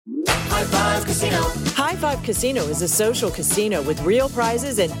High Five Casino. High Five Casino is a social casino with real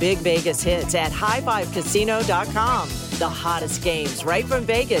prizes and big Vegas hits at highfivecasino.com. The hottest games right from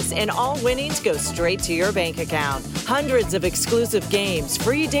Vegas, and all winnings go straight to your bank account. Hundreds of exclusive games,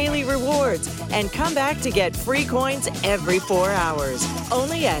 free daily rewards, and come back to get free coins every 4 hours.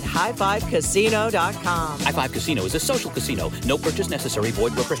 Only at highfivecasino.com. High Five Casino is a social casino. No purchase necessary.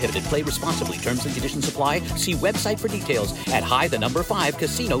 Void where prohibited. Play responsibly. Terms and conditions apply. See website for details at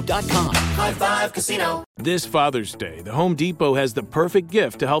high5casino.com. High Five Casino. This Father's Day, the Home Depot has the perfect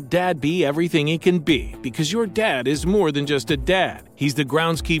gift to help Dad be everything he can be, because your dad is more than just a dad. He's the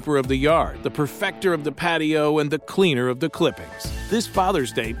groundskeeper of the yard, the perfecter of the patio, and the cleaner of the clippings. This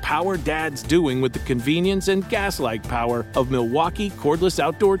Father's Day, power Dad's doing with the convenience and gas-like power of Milwaukee cordless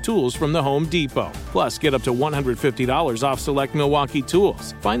outdoor tools from the Home Depot. Plus, get up to $150 off select Milwaukee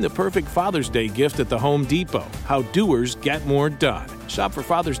tools. Find the perfect Father's Day gift at the Home Depot. How doers get more done. Shop for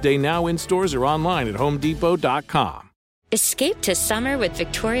Father's Day now in stores or online at homedepot.com. Escape to summer with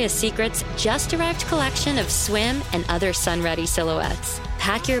Victoria's Secret's just-arrived collection of swim and other sun-ready silhouettes.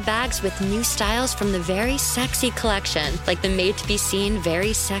 Pack your bags with new styles from the Very Sexy collection, like the made-to-be-seen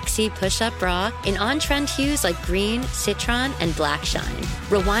Very Sexy push-up bra in on-trend hues like green, citron, and black shine.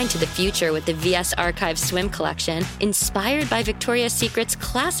 Rewind to the future with the VS Archive swim collection, inspired by Victoria's Secret's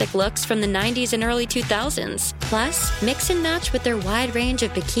classic looks from the 90s and early 2000s. Plus, mix and match with their wide range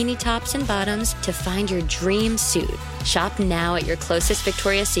of bikini tops and bottoms to find your dream suit. Shop now at your closest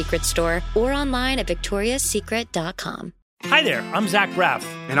Victoria's Secret store or online at victoriassecret.com. Hi there, I'm Zach Braff.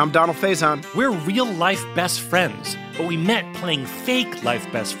 And I'm Donald Faison. We're real-life best friends, but we met playing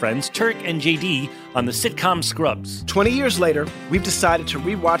fake-life best friends, Turk and JD, on the sitcom Scrubs. 20 years later, we've decided to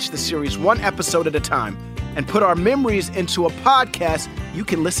rewatch the series one episode at a time and put our memories into a podcast you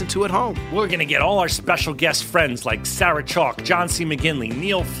can listen to at home. We're going to get all our special guest friends like Sarah Chalk, John C. McGinley,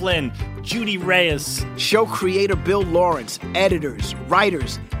 Neil Flynn, Judy Reyes. Show creator Bill Lawrence, editors,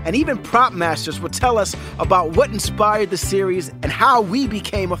 writers, and even prop masters will tell us about what inspired the series and how we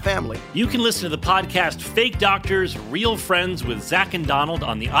became a family. You can listen to the podcast Fake Doctors, Real Friends with Zach and Donald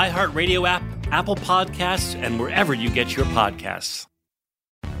on the iHeartRadio app, Apple Podcasts, and wherever you get your podcasts.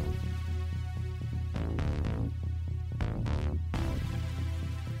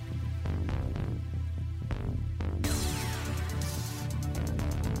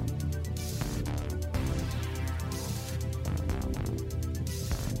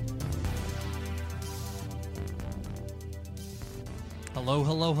 Hello,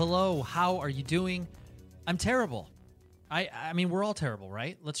 hello, hello. How are you doing? I'm terrible. I mean, we're all terrible,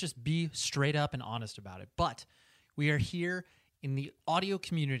 right? Let's just be straight up and honest about it. But we are here in the audio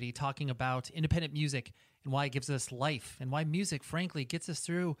community talking about independent music and why it gives us life and why music, frankly, gets us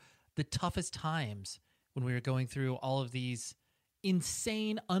through the toughest times when we are going through all of these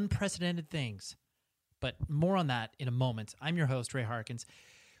insane, unprecedented things. But more on that in a moment. I'm your host, Ray Harkins.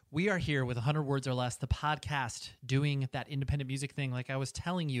 We are here with 100 Words or Less, the podcast doing that independent music thing like I was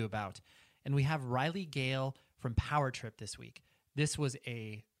telling you about. And we have Riley Gale from Power Trip this week. This was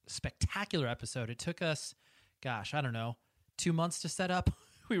a spectacular episode. It took us, gosh, I don't know, 2 months to set up.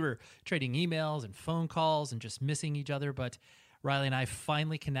 We were trading emails and phone calls and just missing each other. But Riley and I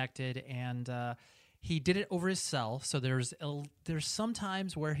finally connected, and he did it over his cell. So there's some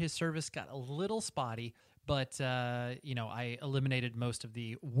times where his service got a little spotty. But, I eliminated most of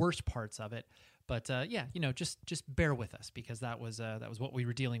the worst parts of it. But, just bear with us because that was what we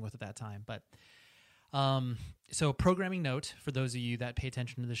were dealing with at that time. But so programming note for those of you that pay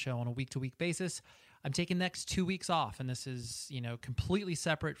attention to the show on a week-to-week basis, I'm taking the next 2 weeks off. And this is, completely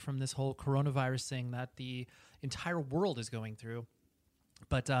separate from this whole coronavirus thing that the entire world is going through.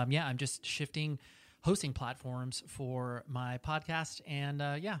 But, I'm just shifting hosting platforms for my podcast, and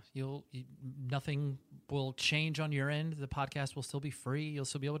nothing will change on your end. The podcast will still be free. You'll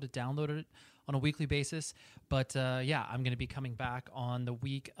still be able to download it on a weekly basis. But I'm going to be coming back on the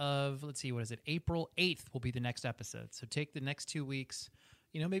week of, April 8th will be the next episode. So take the next 2 weeks,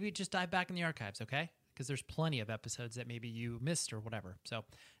 maybe just dive back in the archives, okay? Because there's plenty of episodes that maybe you missed or whatever. So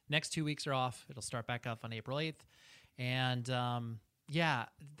next 2 weeks are off. It'll start back up on April 8th. And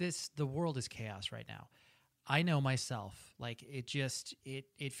the world is chaos right now. I know myself, like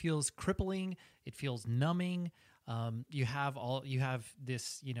it feels crippling. It feels numbing. You have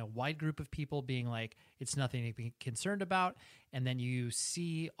this, wide group of people being like, it's nothing to be concerned about. And then you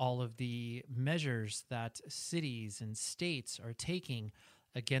see all of the measures that cities and states are taking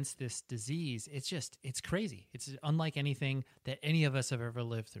against this disease. It's crazy. It's unlike anything that any of us have ever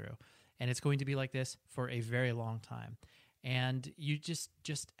lived through. And it's going to be like this for a very long time. And you just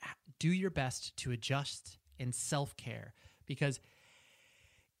do your best to adjust and self-care, because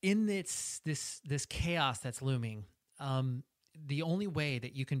in this chaos that's looming, the only way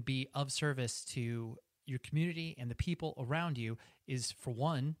that you can be of service to your community and the people around you is, for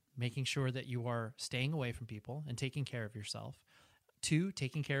one, making sure that you are staying away from people and taking care of yourself. Two,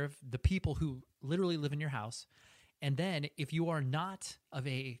 taking care of the people who literally live in your house. And then if you are not of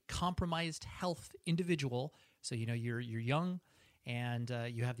a compromised health individual, so you're young and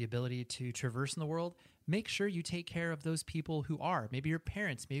you have the ability to traverse in the world, make sure you take care of those people who are. Maybe your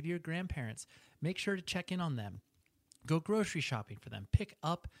parents, maybe your grandparents. Make sure to check in on them. Go grocery shopping for them. Pick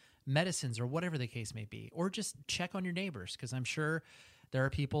up medicines or whatever the case may be. Or just check on your neighbors, because I'm sure there are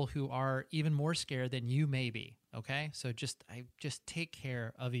people who are even more scared than you may be, okay? So just take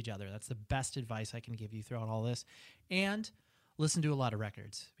care of each other. That's the best advice I can give you throughout all this. And listen to a lot of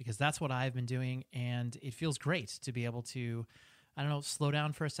records, because that's what I've been doing, and it feels great to be able to, slow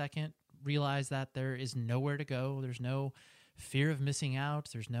down for a second, realize that there is nowhere to go. There's no fear of missing out.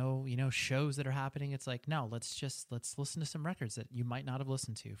 There's no, shows that are happening. It's like, no, let's listen to some records that you might not have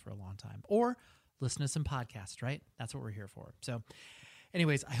listened to for a long time, or listen to some podcasts, right? That's what we're here for. So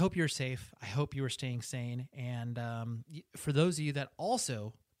anyways, I hope you're safe. I hope you are staying sane. And for those of you that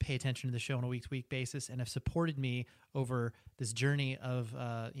also pay attention to the show on a week-to-week basis and have supported me over this journey of,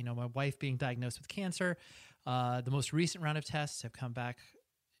 my wife being diagnosed with cancer, the most recent round of tests have come back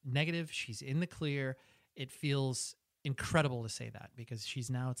negative. She's in the clear. It feels incredible to say that, because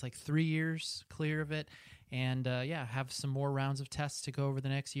it's like 3 years clear of it. And have some more rounds of tests to go over the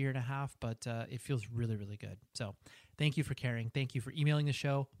next year and a half, but it feels really, really good. So thank you for caring. Thank you for emailing the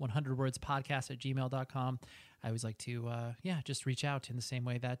show, 100wordspodcast@gmail.com. I always like to, just reach out in the same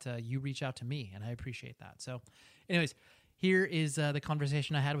way that you reach out to me, and I appreciate that. So anyways, here is the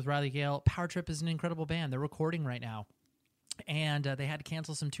conversation I had with Riley Gale. Power Trip is an incredible band. They're recording right now, and they had to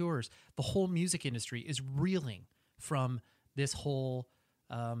cancel some tours. The whole music industry is reeling from this whole,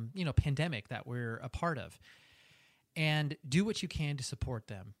 pandemic that we're a part of. And do what you can to support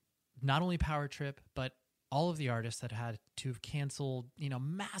them. Not only Power Trip, but all of the artists that had to have canceled,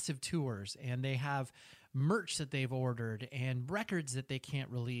 massive tours, and they have merch that they've ordered and records that they can't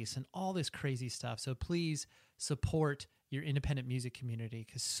release and all this crazy stuff. So please support your independent music community,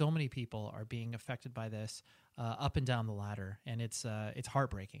 because so many people are being affected by this up and down the ladder, and it's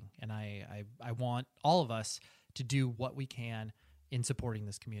heartbreaking. And I want all of us to do what we can in supporting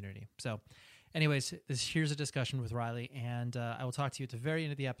this community. So anyways, here's a discussion with Riley, and I will talk to you at the very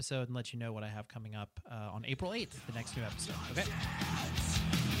end of the episode and let you know what I have coming up on April 8th, the next new episode. Okay?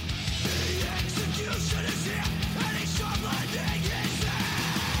 The execution is here, and he's sharpening his axe.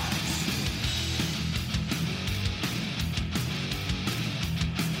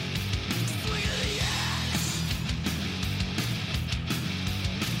 Swing of the axe.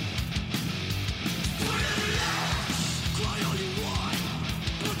 Swing of the axe. Cry all you want,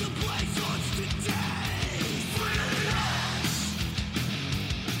 but the blaze on today. Swing of the axe.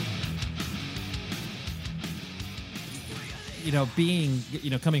 Being,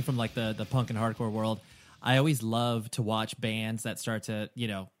 coming from like the punk and hardcore world, I always love to watch bands that start to,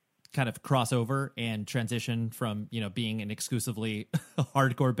 kind of cross over and transition from, being an exclusively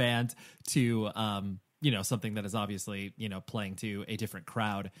hardcore band to, something that is obviously, playing to a different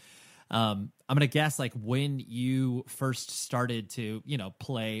crowd. I'm going to guess, like, when you first started to,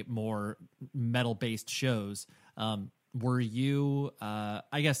 play more metal-based shows, were you,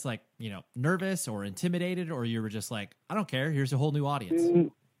 I guess, like, nervous or intimidated, or you were just like, I don't care, here's a whole new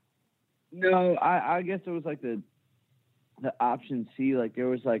audience? No, I guess it was like the option C. Like, there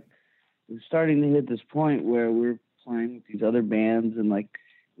was like, it was starting to hit this point where we're playing with these other bands, and like,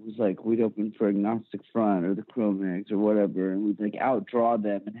 it was like we'd open for Agnostic Front or the Cro-Mags or whatever, and we'd like outdraw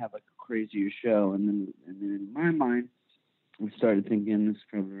them and have like a crazier show. And then in my mind, we started thinking, this is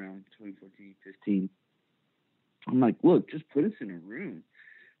probably around 2014, 15. I'm like, look, just put us in a room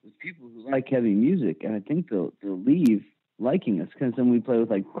with people who like heavy music, and I think they'll leave liking us, because then we play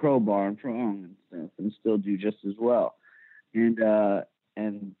with like Crowbar and Prong and stuff, and still do just as well. And so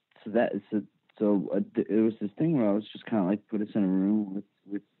it was this thing where I was just kind of like, put us in a room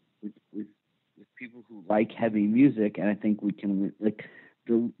with people who like heavy music, and I think we can like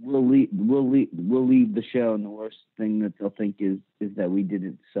we'll leave the show, and the worst thing that they'll think is that we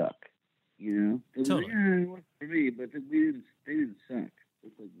didn't suck. Totally. It worked for me, but they didn't suck.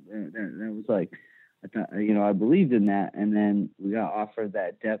 That was like, I thought, I believed in that, and then we got offered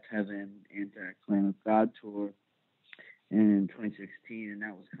that Death Heaven Anti-Clan of God tour in 2016, and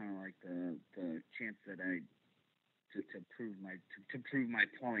that was kind of like the chance that I to prove my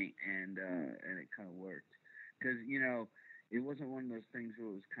point, and it kind of worked, because it wasn't one of those things where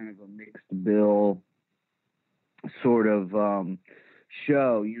it was kind of a mixed bill sort of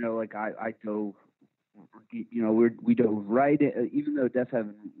show, like I dove, we dove right in, even though Death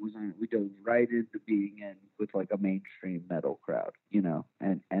Heaven was on, we dove right into being in with like a mainstream metal crowd,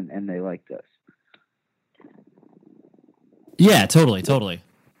 and they liked us. Yeah, totally.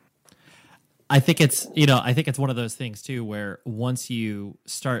 I think it's one of those things too, where once you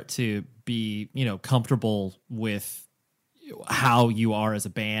start to be, comfortable with how you are as a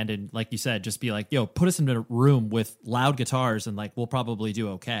band, and like you said, just be like, put us in a room with loud guitars and like, we'll probably do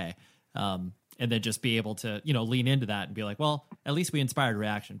okay. And then just be able to, lean into that and be like, well, at least we inspired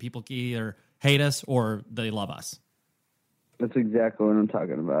reaction. People can either hate us or they love us. That's exactly what I'm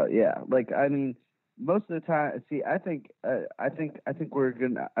talking about. Yeah. Like, I mean, most of the time, I think we're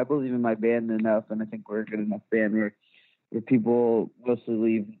good. I believe in my band enough, and I think we're a good enough band where people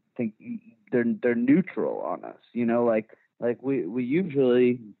mostly think they're neutral on us. Like we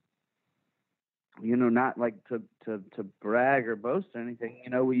usually, not like to brag or boast or anything.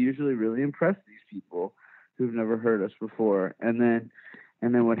 We usually really impress these people who've never heard us before, and then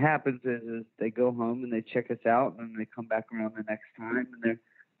what happens is they go home and they check us out, and then they come back around the next time, and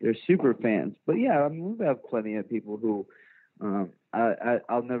they're super fans. But yeah, I mean, we have plenty of people who, I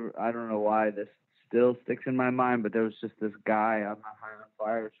don't know why this still sticks in my mind, but there was just this guy on the High on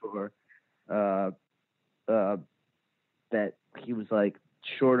Fire tour, that he was like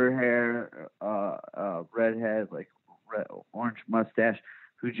shorter hair, redhead, like orange mustache,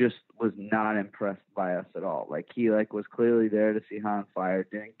 who just was not impressed by us at all. Like he was clearly there to see High on Fire,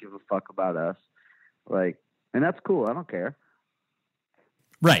 didn't give a fuck about us. Like, and that's cool. I don't care.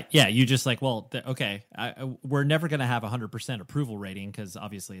 Right. Yeah. You just like, well, okay, we're never going to have 100% approval rating because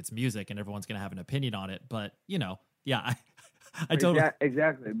obviously it's music and everyone's going to have an opinion on it. But yeah, I totally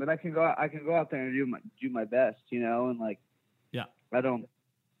exactly. But I can go out there and do my best, and like, yeah, I don't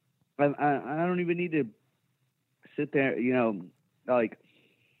even need to sit there, like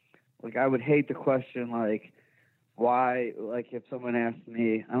I would hate the question, like, why, like if someone asked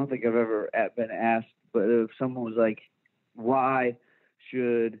me, I don't think I've ever been asked, but if someone was like, why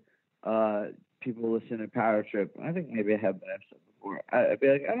should people listen to Power Trip? I think maybe I have been asked that before. I'd be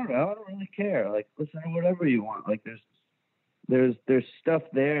like, I don't know, I don't really care. Like, listen to whatever you want. Like, there's stuff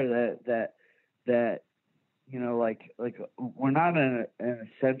there that like we're not an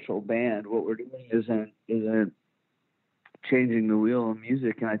essential band. What we're doing isn't changing the wheel of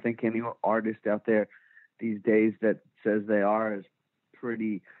music. And I think any artist out there these days that says they are is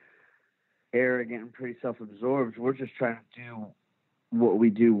pretty arrogant and pretty self-absorbed. We're just trying to do what we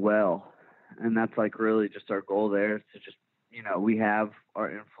do well, and that's like really just our goal there, is to just, we have our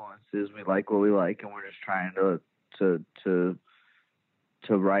influences, we like what we like, and we're just trying to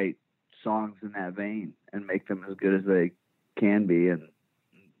write songs in that vein and make them as good as they can be and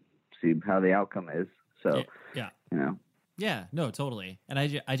see how the outcome is. So yeah. Yeah, no, totally. And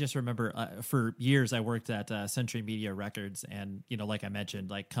I just remember for years I worked at Century Media Records, and like I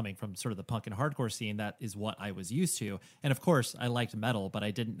mentioned, like coming from sort of the punk and hardcore scene, that is what I was used to. And of course, I liked metal, but I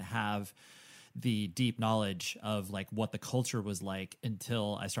didn't have the deep knowledge of like what the culture was like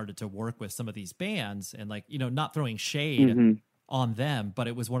until I started to work with some of these bands, and like not throwing shade on them, but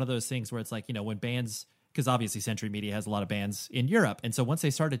it was one of those things where it's like when bands, because obviously Century Media has a lot of bands in Europe. And so once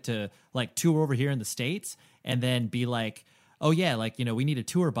they started to like tour over here in the States and then be like, oh yeah, like, we need a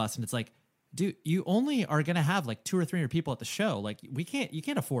tour bus. And it's like, dude, you only are going to have like 200 or 300 people at the show. Like you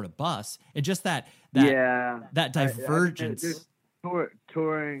can't afford a bus. And just that divergence.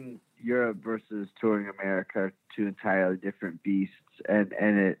 Touring Europe versus touring America are two entirely different beasts. And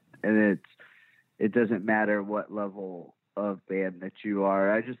it doesn't matter what level of band that you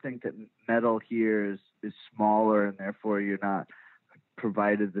are. I just think that metal here is smaller, and therefore you're not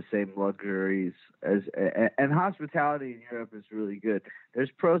provided the same luxuries as, and hospitality in Europe is really good. There's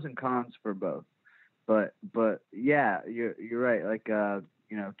pros and cons for both, but yeah, you're right. Like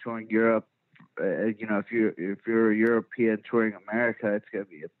touring Europe, if you're a European touring America, it's gonna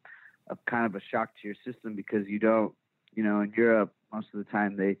be a kind of a shock to your system, because you don't, in Europe most of the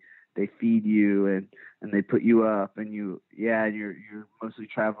time they feed you and they put you up, and you're mostly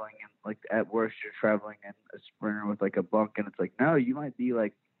traveling, and like at worst you're traveling in a Sprinter with like a bunk, and it's like, no, you might be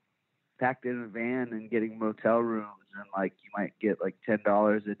like packed in a van and getting motel rooms, and like you might get like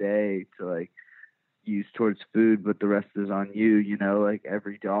 $10 a day to like use towards food, but the rest is on you. Like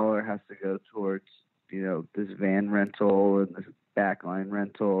every dollar has to go towards this van rental and this backline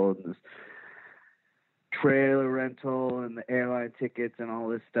rental and this trailer rental and the airline tickets and all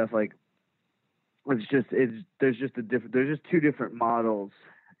this stuff. Like there's just two different models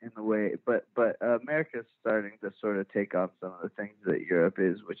in the way, but America's starting to sort of take on some of the things that Europe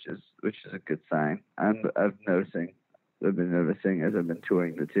is, which is a good sign. I'm noticing. I've been noticing as I've been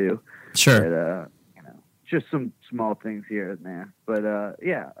touring the two. Sure. That, just some small things here and there, but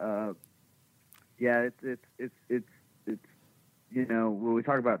it's when we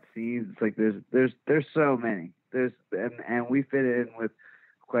talk about scenes, it's like there's so many, and we fit in with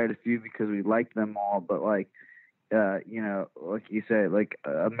quite a few because we like them all, but like like you said, like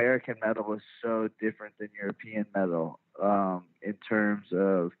American metal is so different than European metal in terms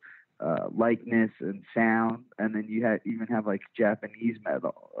of likeness and sound, and then you even have like Japanese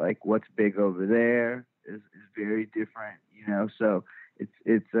metal, like what's big over there is very different, so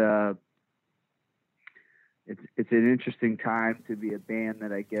it's an interesting time to be a band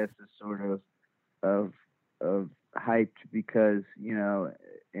that I guess is sort of hyped because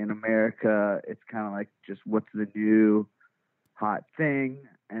in America it's kind of like just what's the new hot thing,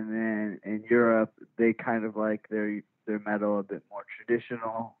 and then in Europe they kind of like their metal a bit more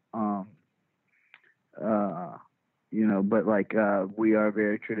traditional, but like we are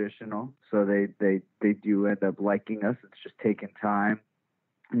very traditional, so they do end up liking us. It's just taking time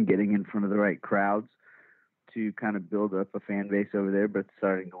and getting in front of the right crowds to kind of build up a fan base over there, but it's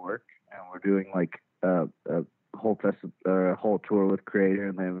starting to work. And we're doing like a whole tour with Creator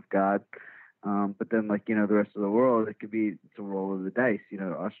and Lamb of God. But then like, the rest of the world, it's a roll of the dice.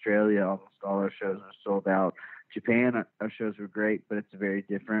 Australia, almost all our shows are sold out. Japan, our shows were great, but it's very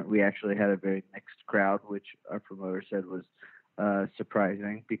different. We actually had a very mixed crowd, which our promoter said was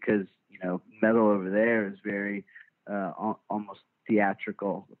surprising because, metal over there is very almost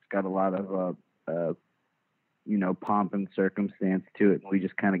theatrical. It's got a lot of, pomp and circumstance to it, and we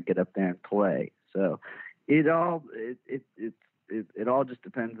just kind of get up there and play. So it all just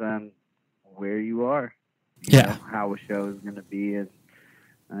depends on where you are, how a show is going to be, and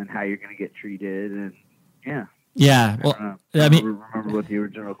how you're going to get treated, and yeah. Well, I mean, remember what the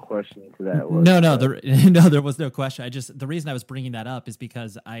original question to that was. No, there was no question. The reason I was bringing that up is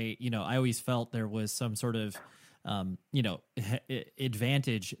because I always felt there was some sort of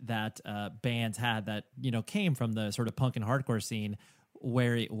advantage that bands had that came from the sort of punk and hardcore scene,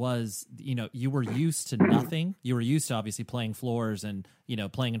 where it was you were used to nothing. You were used to obviously playing floors and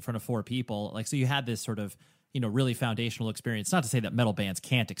playing in front of 4 people, like, so you had this sort of really foundational experience. Not to say that metal bands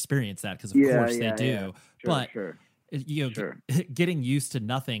can't experience that, because of course they do, but getting used to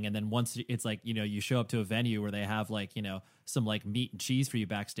nothing, and then once it's like you show up to a venue where they have like some like meat and cheese for you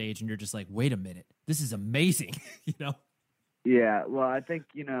backstage, and you're just like, wait a minute, this is amazing. Yeah, well, I think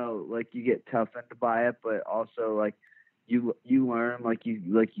like you get toughened by it, but also like you learn,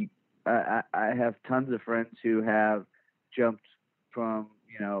 I have tons of friends who have jumped from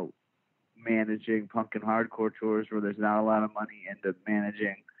managing punk and hardcore tours where there's not a lot of money into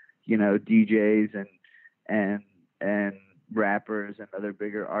managing DJs and rappers and other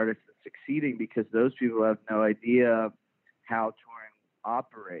bigger artists and succeeding, because those people have no idea how touring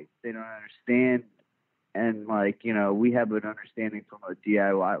operates. They don't understand, and we have an understanding from a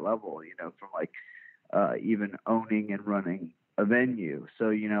DIY level, from like even owning and running a venue. So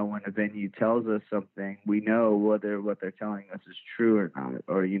when a venue tells us something, we know whether what they're telling us is true or not,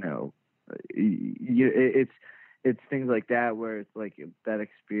 or it's things like that where it's like that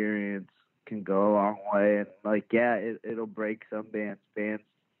experience can go a long way. And like, it'll break some bands.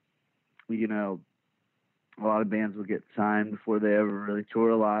 A lot of bands will get signed before they ever really tour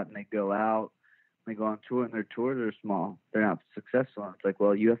a lot, and they go out, they go on tour, and their tours are small. They're not successful. And it's like,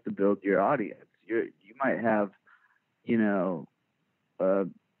 well, you have to build your audience. You might have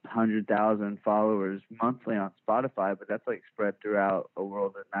 100,000 followers monthly on Spotify, but that's like spread throughout a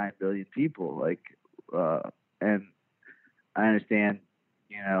world of 9 billion people. And I understand,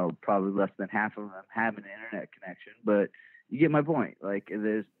 probably less than half of them have an internet connection, but you get my point. Like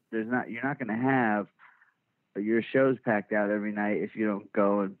you're not going to have your shows packed out every night if you don't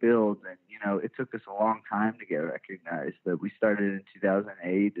go and build. And, it took us a long time to get recognized. That we started in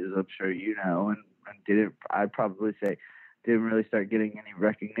 2008, as I'm sure I'd probably say didn't really start getting any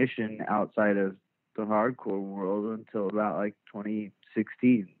recognition outside of the hardcore world until about like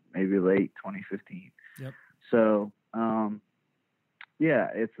 2016, maybe late 2015. Yep. So,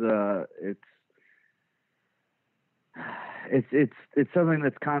 it's something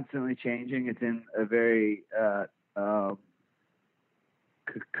that's constantly changing. It's in a very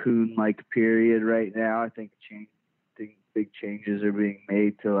cocoon-like period right now. I think big changes are being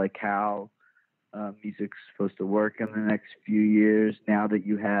made to like how music's supposed to work in the next few years, now that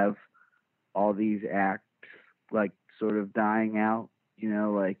you have all these acts like sort of dying out.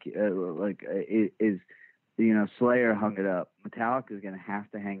 Slayer hung it up. Metallica is going to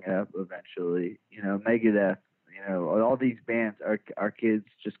have to hang it up eventually. Megadeth, all these bands, are kids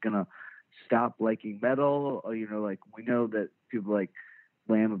just going to stop liking metal? Or, you know, like we know that people like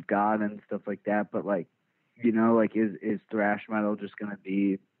Lamb of God and stuff like that, but like, you know, like is thrash metal just going to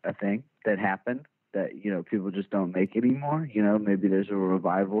be a thing that happened that, you know, people just don't make anymore? You know, maybe there's a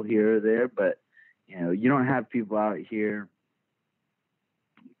revival here or there, but, you know, you don't have people out here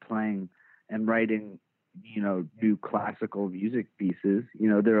playing and writing, you know, new classical music pieces. You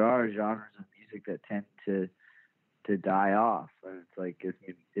know, there are genres of music that tend to die off, and it's like,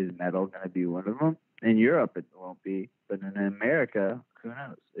 is metal going to be one of them? In Europe, it won't be, but in America, who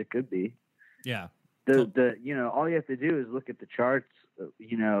knows? It could be. Yeah. The you know, all you have to do is look at the charts.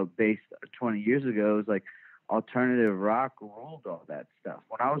 You know, based 20 years ago, it was like alternative rock ruled all that stuff.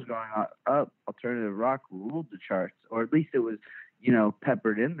 When I was growing up, alternative rock ruled the charts, or at least it was, you know,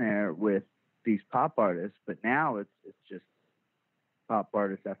 peppered in there with these pop artists. But now it's just pop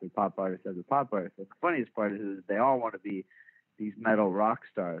artists after pop artists after pop artists. And the funniest part is they all want to be these metal rock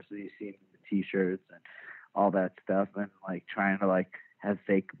stars. So you see the T-shirts and all that stuff, and like trying to like have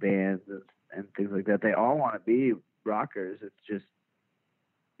fake bands and things like that. They all want to be rockers. It's just,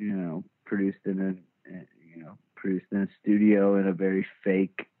 you know, produced in a studio in a very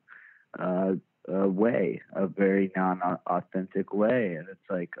fake way, a very non-authentic way. And it's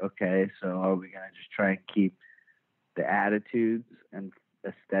like, okay, so are we going to just try and keep the attitudes and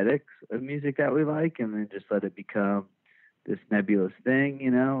aesthetics of music that we like, and then just let it become this nebulous thing?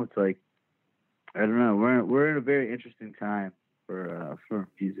 You know, it's like, I don't know. We're in a very interesting time for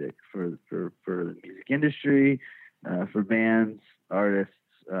music, for the music industry, for bands, artists.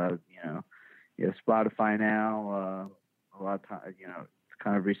 You know, Spotify now. A lot of time, you know, it's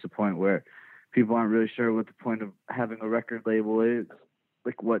kind of reached a point where people aren't really sure what the point of having a record label is.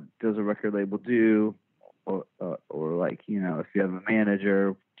 Like, what does a record label do? Or like, you know, if you have a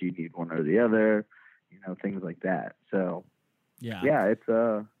manager, do you need one or the other? You know, things like that. So, yeah, it's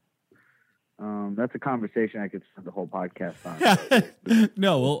that's a conversation I could spend the whole podcast on.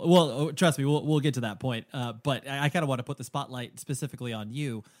 No, well, trust me, we'll get to that point. But I kind of want to put the spotlight specifically on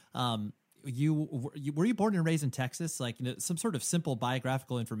you. Were you born and raised in Texas? Like, you know, some sort of simple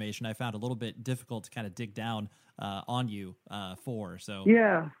biographical information I found a little bit difficult to kind of dig down on you for. So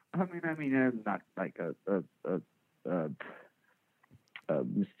yeah, I mean, I'm not like a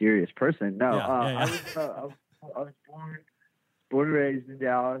mysterious person. No, I was born and raised in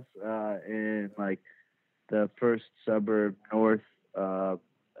Dallas, in like the first suburb north of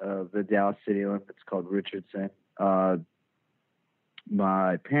the Dallas city limits called Richardson.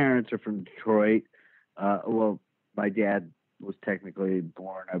 My parents are from Detroit. Well, my dad was technically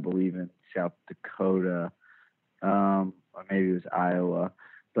born, I believe, in South Dakota, or maybe it was Iowa.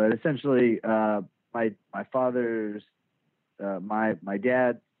 But essentially, my father's, my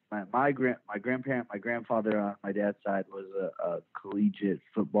grandfather on my dad's side was a collegiate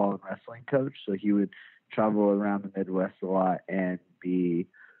football and wrestling coach. So he would travel around the Midwest a lot and be,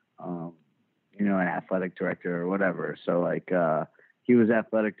 you know, an athletic director or whatever. So like, he was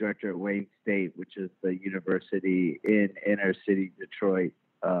athletic director at Wayne State, which is the university in inner city Detroit,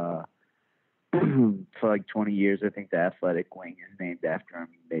 for like 20 years. I think the athletic wing is named after him,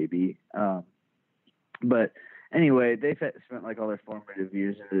 maybe. But anyway, they spent like all their formative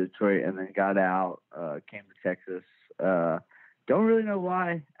years in Detroit and then got out, came to Texas. Don't really know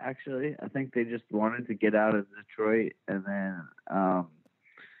why, actually. I think they just wanted to get out of Detroit, and then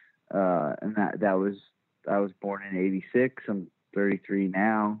and that was, I was born in '86. I'm 33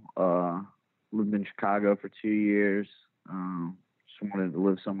 now. Lived in Chicago for 2 years. Just wanted to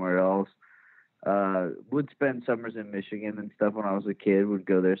live somewhere else. Would spend summers in Michigan and stuff when I was a kid. Would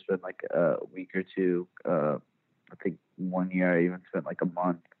go there, spend like a week or two. I think 1 year I even spent like a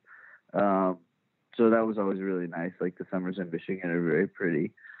month. So that was always really nice. Like the summers in Michigan are very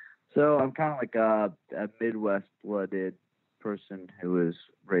pretty. So I'm kind of like a Midwest blooded person who was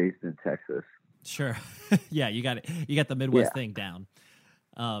raised in Texas. Sure. Yeah, you got it. You got the Midwest thing down.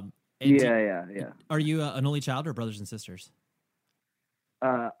 Yeah. Are you an only child or brothers and sisters?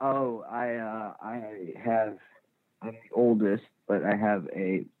 I'm the oldest, but I have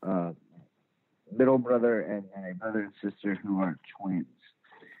a middle brother and a brother and sister who are twins.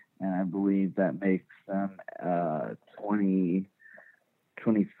 And I believe that makes them 20,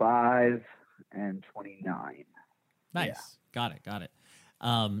 25, and 29. Nice. Yeah. Got it.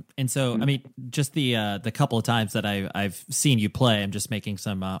 And so, I mean, just the couple of times that I've seen you play, I'm just making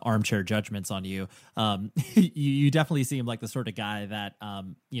some armchair judgments on you. You definitely seem like the sort of guy that,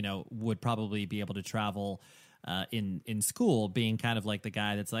 you know, would probably be able to travel in school, being kind of like the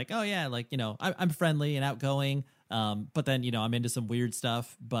guy that's like, oh yeah, like, you know, I'm friendly and outgoing. But then, you know, I'm into some weird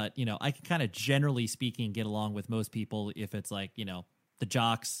stuff, but, you know, I can kind of generally speaking get along with most people if it's like, you know, the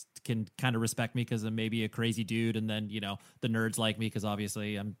jocks can kind of respect me because I'm maybe a crazy dude, and then the nerds like me because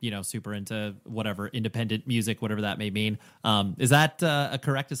obviously I'm super into whatever independent music, whatever that may mean. Is that a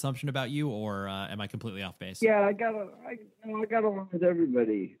correct assumption about you, or am I completely off base? Yeah, I got along with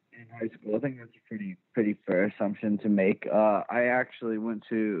everybody in high school. I think that's a pretty fair assumption to make. I actually went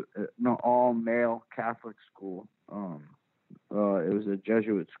to an all male Catholic school. It was a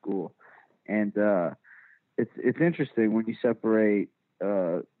Jesuit school, and it's interesting when you separate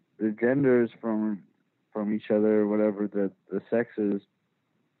the genders from each other, whatever the sexes,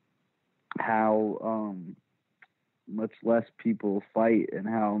 how much less people fight and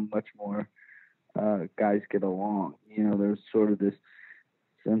how much more guys get along. There's sort of this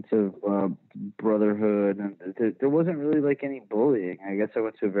sense of brotherhood, and there wasn't really like any bullying. I guess I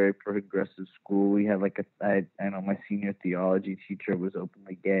went to a very progressive school. We had I know my senior theology teacher was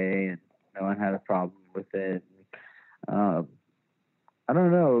openly gay, and no one had a problem with it. I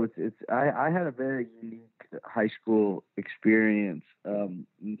don't know. I had a very unique high school experience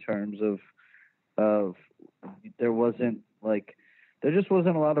in terms of there just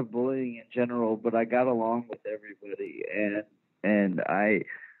wasn't a lot of bullying in general, but I got along with everybody,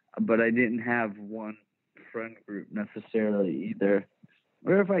 but I didn't have one friend group necessarily either.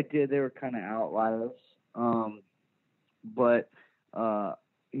 Or if I did, they were kind of outliers. But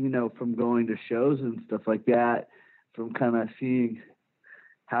from going to shows and stuff like that, from kind of seeing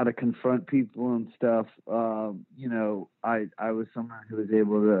how to confront people and stuff, I was someone who was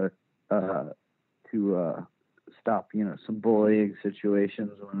able to stop, some bullying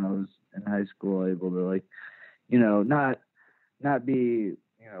situations when I was in high school, able to not be,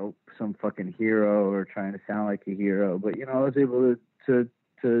 some fucking hero or trying to sound like a hero, but, I was able to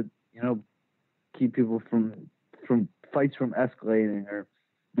keep people from fights from escalating, or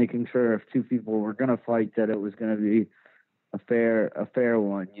making sure if two people were going to fight that it was going to be a fair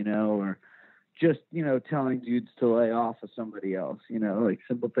one, or just, telling dudes to lay off of somebody else, like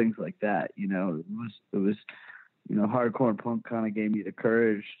simple things like that. It was, hardcore punk kind of gave me the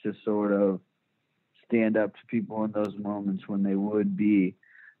courage to sort of stand up to people in those moments when they would be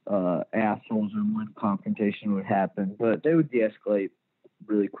assholes and when confrontation would happen, but they would de-escalate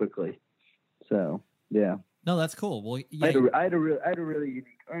really quickly. So, yeah. No, that's cool. Well, yeah. I had a really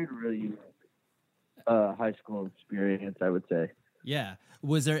unique high school experience, I would say. Yeah.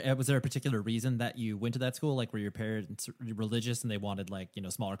 Was there a particular reason that you went to that school? Like, were your parents religious and they wanted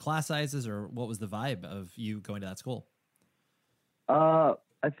smaller class sizes, or what was the vibe of you going to that school?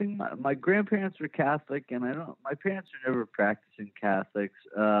 I think my grandparents were Catholic, and my parents are never practicing Catholics.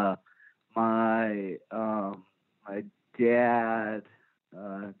 My dad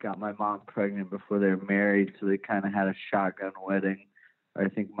got my mom pregnant before they were married, so they kind of had a shotgun wedding. I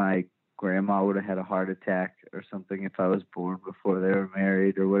think my grandma would have had a heart attack or something if I was born before they were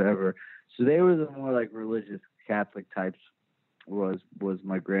married or whatever. So they were the more like religious Catholic types. Was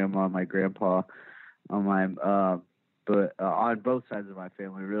my grandma, my grandpa, on my but on both sides of my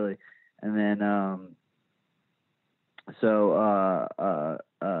family, really. And then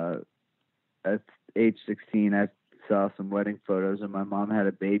at age 16, I saw some wedding photos, and my mom had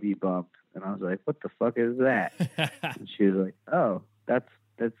a baby bump, and I was like, "What the fuck is that?" And she was like, "Oh, that's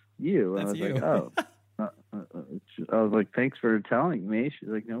you." And I was you. like, "Oh." I was like, "Thanks for telling me." She's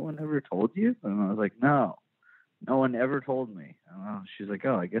like, "No one ever told you?" And I was like, "No one ever told me." And she's like,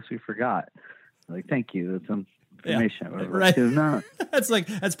 "Oh, I guess we forgot." I'm like, "Thank you. That's some information." Yeah, right. No.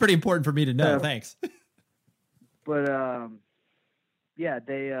 That's pretty important for me to know. Thanks. But yeah,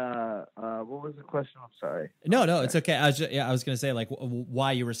 they. What was the question? I'm sorry. No, it's okay. I was going to say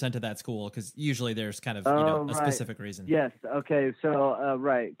why you were sent to that school, because usually there's kind of a specific reason. Yes. Okay. So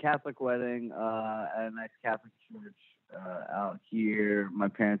right, Catholic wedding, at a nice Catholic church out here. My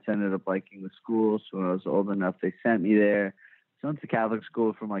parents ended up liking the school, so when I was old enough, they sent me there. So I went to Catholic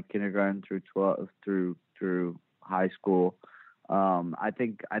school from like kindergarten through 12 through high school. I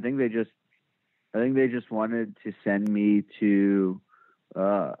think they just wanted to send me to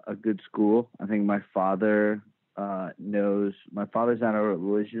a good school. I think my father knows. My father's not a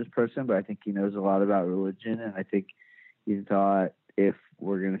religious person, but I think he knows a lot about religion, and I think he thought if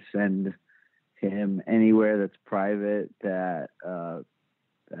we're going to send him anywhere that's private, that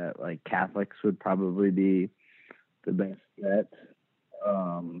like Catholics would probably be the best bet.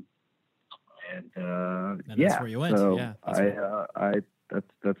 And that's where you went. So yeah,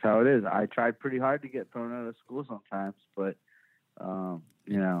 that's how it is. I tried pretty hard to get thrown out of school sometimes, but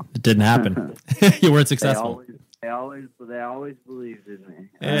it didn't happen. You weren't successful. They always believed in me.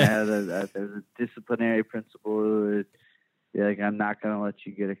 Yeah. There's a disciplinary principle. Like, I'm not going to let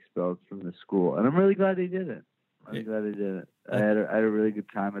you get expelled from the school, and I'm really glad they didn't. I'm glad I did it. I had a really good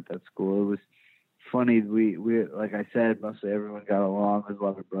time at that school. It was funny. We like I said, mostly everyone got along. There was a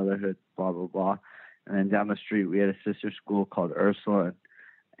lot of brotherhood, blah blah blah. And then down the street, we had a sister school called Ursula,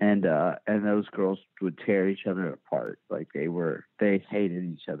 and those girls would tear each other apart. Like they hated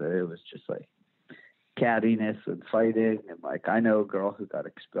each other. It was just like cattiness and fighting. And like I know a girl who got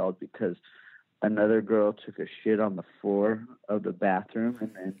expelled because another girl took a shit on the floor of the bathroom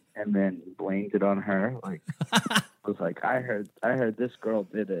and then blamed it on her. Like I was like, I heard this girl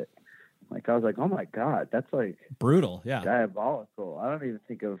did it. Like I was like, oh my God, that's like brutal. Yeah. Diabolical. I didn't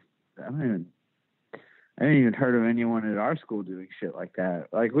even heard of anyone at our school doing shit like that.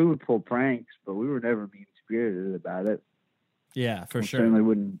 Like we would pull pranks, but we were never mean spirited about it. Yeah, for sure. Certainly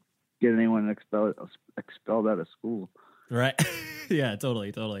wouldn't get anyone expelled out of school. Right. Yeah,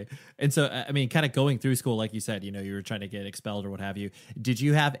 totally. And so, I mean, kind of going through school, like you said, you were trying to get expelled or what have you. Did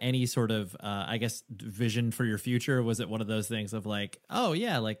you have any sort of, I guess, vision for your future? Was it one of those things of like, oh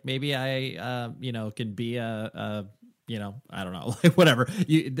yeah, like maybe I, can be a I don't know, like whatever.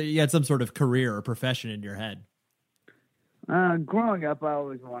 You had some sort of career or profession in your head. Growing up, I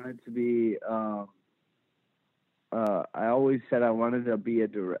always wanted to be, I always said I wanted to be a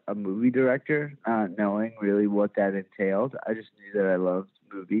movie director, not knowing really what that entailed. I just knew that I loved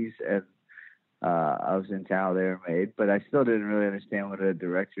movies and I was into how they were made, but I still didn't really understand what a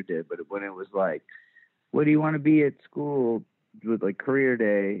director did. But when it was like, what do you want to be at school with like career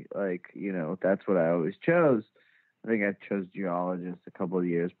day? Like, that's what I always chose. I think I chose geologist a couple of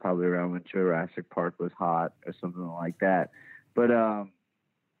years, probably around when Jurassic Park was hot or something like that. But,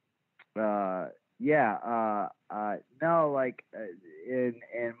 no, like in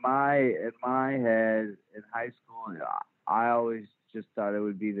my head in high school, I always just thought it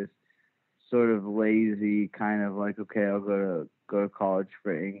would be this sort of lazy kind of like, okay, I'll go to college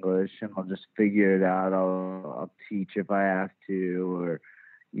for English and I'll just figure it out. I'll teach if I have to, or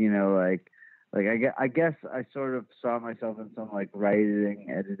I guess I sort of saw myself in some like writing,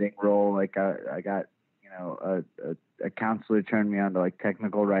 editing role. Like I got a counselor turned me on to like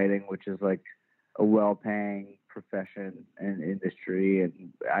technical writing, which is like a well-paying profession and industry,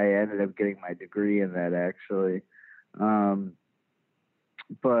 and I ended up getting my degree in that actually. But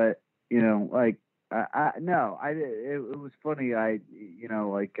it was funny.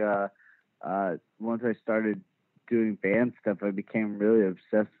 Once I started doing band stuff, I became really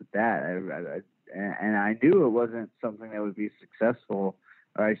obsessed with that. And I knew it wasn't something that would be successful,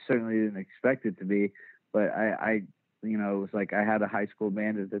 or I certainly didn't expect it to be. But it was like I had a high school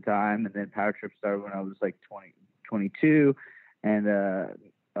band at the time, and then Power Trip started when I was like 22, and I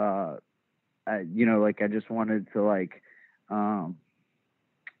just wanted to like, I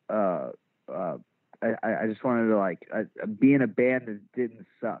just wanted to like be in a band that didn't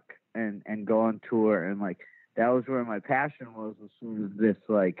suck and go on tour, and like that was where my passion was sort of this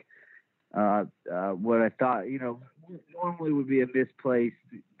like what I thought normally would be a misplaced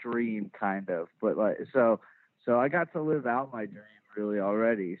dream kind of, but like so I got to live out my dream really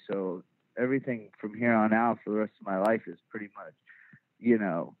already. So everything from here on out for the rest of my life is pretty much,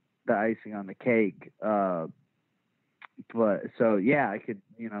 the icing on the cake. But so, yeah, I could,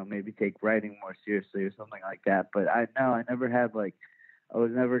 maybe take writing more seriously or something like that. But I never had like,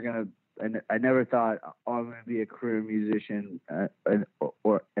 I never thought, oh, I'm going to be a career musician and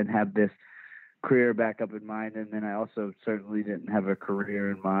have this career back up in mind. And then I also certainly didn't have a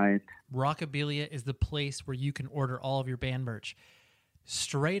career in mind. Rockabilia is the place where you can order all of your band merch.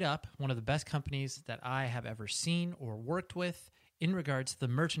 Straight up, one of the best companies that I have ever seen or worked with in regards to the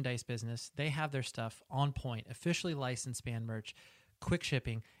merchandise business. They have their stuff on point, officially licensed band merch, quick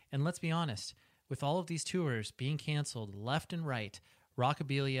shipping. And let's be honest, with all of these tours being canceled left and right,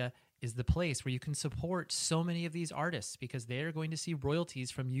 Rockabilia is the place where you can support so many of these artists because they are going to see royalties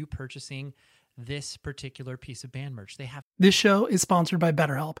from you purchasing this particular piece of band merch. This show is sponsored by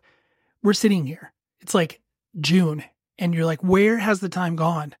BetterHelp. We're sitting here. It's like June, and you're like, where has the time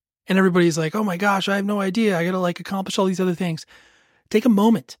gone? And everybody's like, oh my gosh, I have no idea. I got to like accomplish all these other things. Take a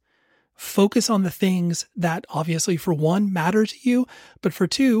moment. Focus on the things that obviously for one matter to you, but for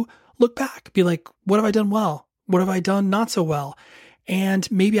two, look back. Be like, what have I done well? What have I done not so well?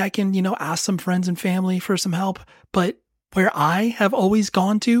 And maybe I can, ask some friends and family for some help. But where I have always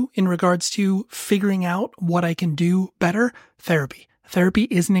gone to in regards to figuring out what I can do better, therapy. Therapy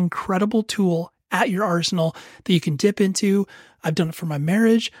is an incredible tool at your arsenal that you can dip into. I've done it for my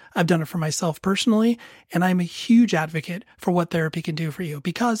marriage. I've done it for myself personally. And I'm a huge advocate for what therapy can do for you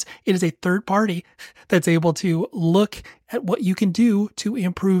because it is a third party that's able to look at what you can do to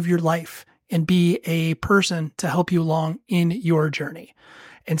improve your life and be a person to help you along in your journey.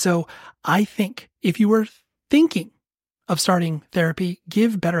 And so I think if you were thinking of starting therapy,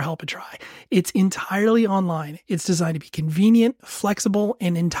 give BetterHelp a try. It's entirely online. It's designed to be convenient, flexible,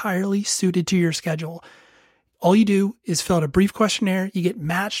 and entirely suited to your schedule. All you do is fill out a brief questionnaire, you get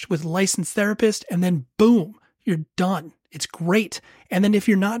matched with a licensed therapist, and then boom, you're done. It's great. And then if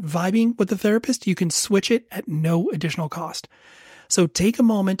you're not vibing with the therapist, you can switch it at no additional cost. So take a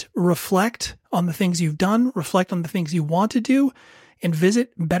moment, reflect on the things you've done, reflect on the things you want to do, and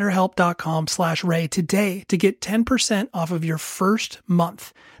visit betterhelp.com/Ray today to get 10% off of your first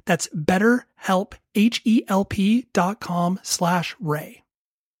month. That's BetterHelp, HELP.com/Ray.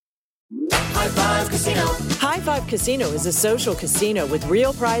 High Five Casino. High Five Casino is a social casino with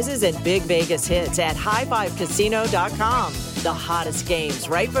real prizes and big Vegas hits at highfivecasino.com. The hottest games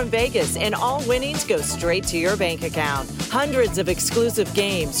right from Vegas, and all winnings go straight to your bank account. Hundreds of exclusive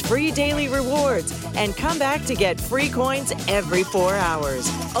games, free daily rewards, and come back to get free coins every 4 hours.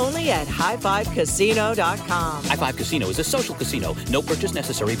 Only at highfivecasino.com. High Five Casino is a social casino. No purchase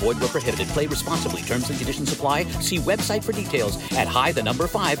necessary. Void where prohibited. Play responsibly. Terms and conditions apply. See website for details at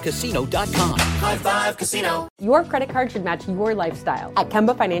high5casino.com. High Five Casino. Your credit card should match your lifestyle. At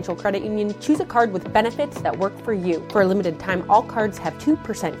Kemba Financial Credit Union, choose a card with benefits that work for you. For a limited time, all cards have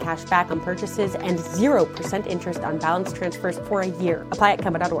 2% cash back on purchases and 0% interest on balance transfers for a year. Apply at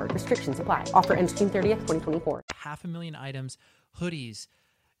Kemba.org. Restrictions apply. Offer ends June 30th, 2024. 500,000 items, hoodies,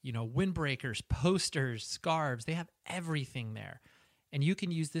 windbreakers, posters, scarves. They have everything there. And you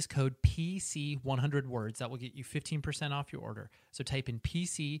can use this code PC100words. That will get you 15% off your order. So type in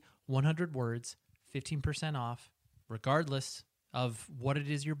PC100words, 15% off, regardless of what it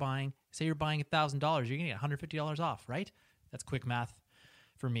is you're buying. Say you're buying $1,000, you're going to get $150 off, right? That's quick math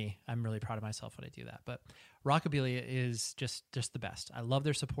for me. I'm really proud of myself when I do that. But Rockabilia is just the best. I love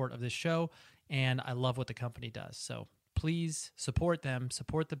their support of this show, and I love what the company does. So please support them,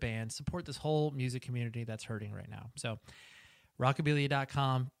 support the band, support this whole music community that's hurting right now. So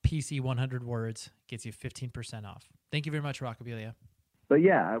rockabilia.com, PC100words, gets you 15% off. Thank you very much, Rockabilia. But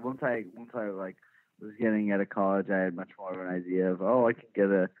yeah, once I was getting out of college, I had much more of an idea of, I can get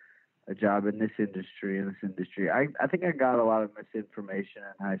a job in this industry, I think I got a lot of misinformation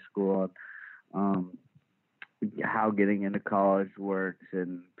in high school on how getting into college works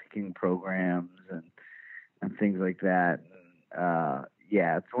and picking programs and things like that. And,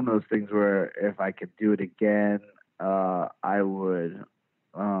 it's one of those things where if I could do it again, I would.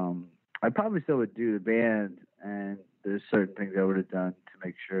 I probably still would do the band, and there's certain things I would have done to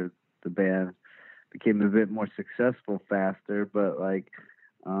make sure the band became a bit more successful faster. But I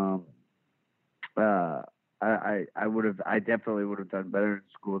definitely would have done better in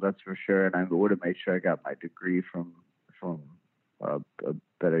school, that's for sure, and I would have made sure I got my degree from a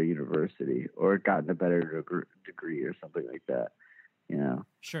better university or gotten a better degree or something like that.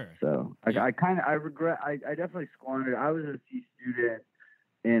 Sure. So I regret. I definitely squandered. I was a C student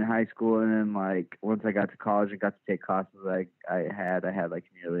in high school, and then once I got to college and got to take classes I had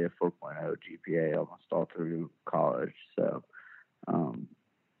nearly a 4.0 GPA almost all through college. So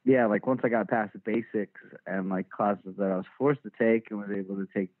once I got past the basics and classes that I was forced to take and was able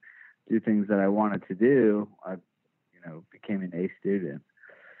to do things that I wanted to do, I became an A student.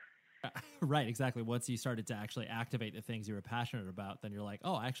 Right, exactly. Once you started to actually activate the things you were passionate about, then you're like,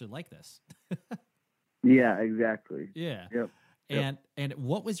 oh, I actually like this. Yeah, exactly. Yeah. Yep. And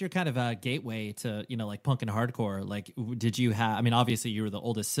what was your kind of gateway to, punk and hardcore? Did you have, obviously you were the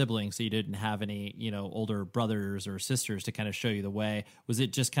oldest sibling, so you didn't have any, older brothers or sisters to kind of show you the way. Was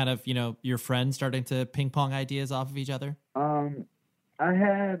it just kind of, your friends starting to ping pong ideas off of each other? I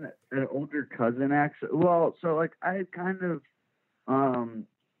had an older cousin, actually. Well, so I had kind of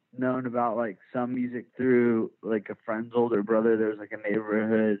known about some music through a friend's older brother. There was a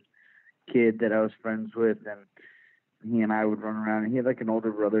neighborhood kid that I was friends with, and he and I would run around, and he had an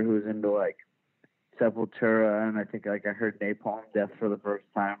older brother who was into Sepultura, and I think I heard Napalm Death for the first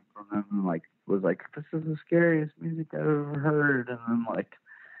time from him, and was this is the scariest music I've ever heard. And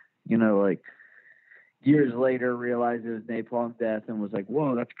then years later realized it was Napalm Death and was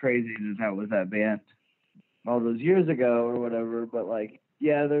whoa, that's crazy that was that band all those years ago or whatever. But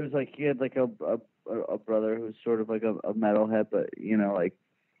there was he had a brother who was sort of a metalhead, but he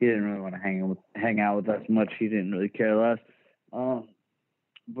didn't really want to hang out with us much. He didn't really care less. But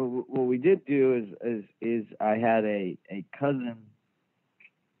what we did do is I had a cousin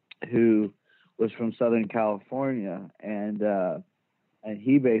who was from Southern California, and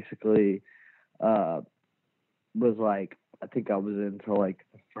he basically was I think I was into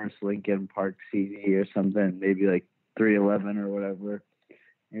the first Linkin Park CD or something, maybe 311 or whatever.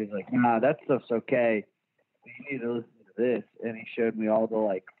 He was like, nah, that stuff's okay. You need to listen to this. And he showed me all the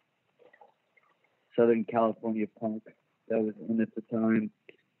Southern California punk that was in at the time.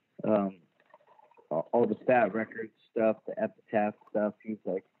 All the Fat Records stuff, the Epitaph stuff. He was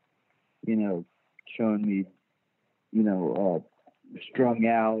like, you know, showing me, you know, Strung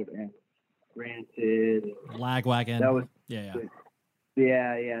Out and Granted. Lagwagon. That was yeah.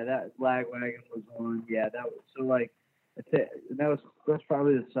 That Lagwagon was on. Yeah, that was so like. That's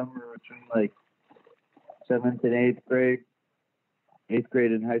probably the summer between like 7th and 8th grade. 8th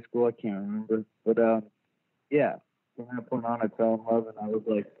grade in high school, I can't remember, but yeah. From that point on, I fell in love, and I was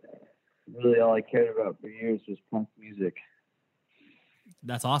like, really all I cared about for years was punk music.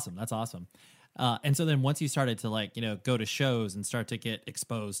 That's awesome. That's awesome. And so then once you started to like, you know, go to shows and start to get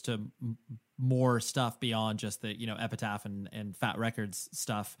exposed to more stuff beyond just the, you know, Epitaph and Fat Records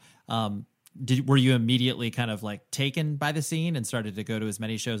stuff, were you immediately kind of like taken by the scene and started to go to as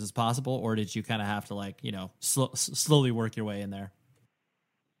many shows as possible, or did you kind of have to like, you know, slowly work your way in there?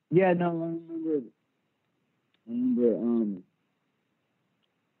 Yeah, no, I remember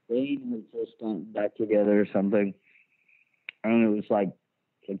Bane had just gotten back together or something, and it was like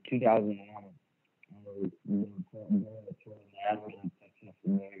 2001.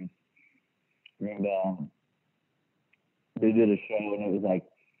 And they did a show, and it was like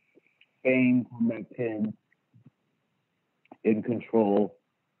Bane, Combat Kid, In Control.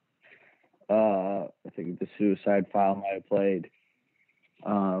 I think the Suicide File might have played.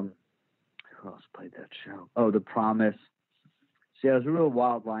 Who else played that show? Oh, The Promise. See, it was a real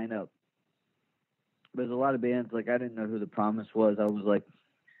wild lineup. There's a lot of bands, like I didn't know who The Promise was. I was like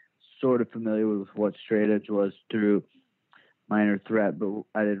sort of familiar with what Straight Edge was through Minor Threat, but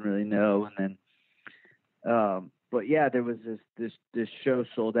I didn't really know. And then, but yeah, there was this show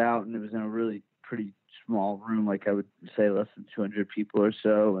sold out, and it was in a really pretty small room, like I would say less than 200 people or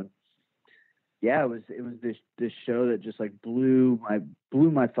so. And yeah, it was this show that just like blew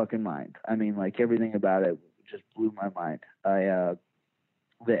my fucking mind. I mean, like everything about it just blew my mind.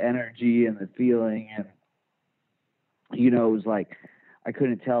 The energy and the feeling, and you know, it was like I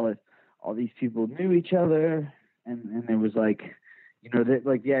couldn't tell if all these people knew each other, and there was like, you know, that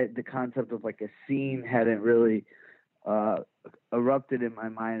like the concept of like a scene hadn't really erupted in my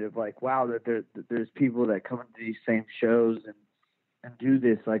mind of like, wow, that there's people that come into these same shows and do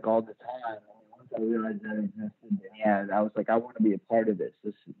this like all the time. And once I realized that existed, yeah, I was like, I want to be a part of this.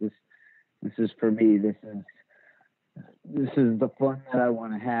 This is for me. This is the fun that I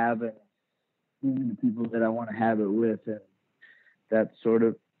want to have, and these are the people that I want to have it with. And that's sort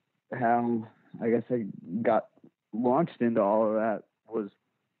of how I guess I got launched into all of that, was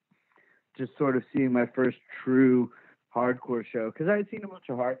just sort of seeing my first true hardcore show. Because I had seen a bunch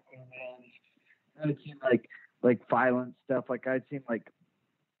of hardcore bands. I had seen like violent stuff. Like I'd seen like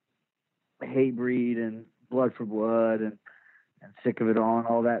Hatebreed and Blood for Blood and Sick of It All and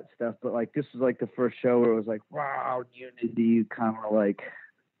all that stuff. But like this was like the first show where it was like, wow, Unity, kind of like.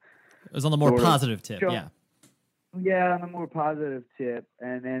 It was on the more positive tip, yeah. Yeah, on a more positive tip.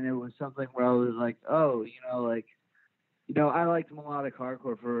 And then it was something where I was like, oh, I liked melodic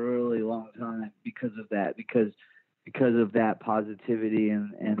hardcore for a really long time because of that, because of that positivity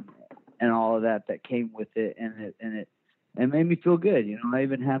and all of that came with it, and it made me feel good. You know, I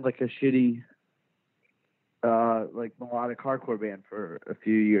even had like a shitty like melodic hardcore band for a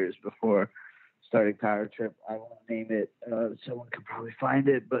few years before starting Power Trip. I won't name it. Someone could probably find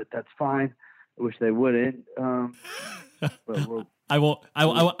it, but that's fine. I wish they wouldn't. But I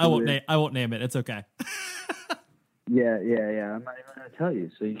won't name it. It's okay. Yeah. I'm not even gonna tell you,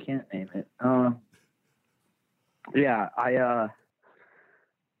 so you can't name it. Yeah, I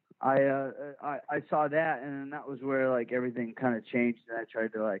saw that, and then that was where like everything kind of changed, and I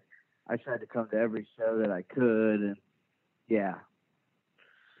tried to come to every show that I could, and yeah.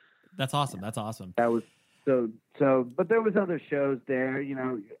 That's awesome. That's awesome. That was so, but there was other shows there. You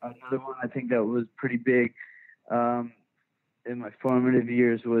know, another one I think that was pretty big in my formative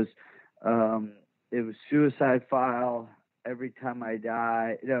years was it was Suicide File, Every Time I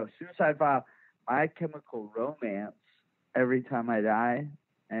Die. No, Suicide File, My Chemical Romance, Every Time I Die,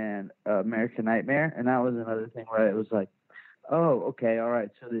 and American Nightmare. And that was another thing where it was like, oh, okay, all right.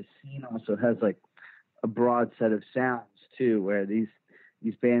 So this scene also has like a broad set of sounds too, where these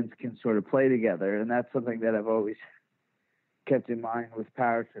bands can sort of play together. And that's something that I've always kept in mind with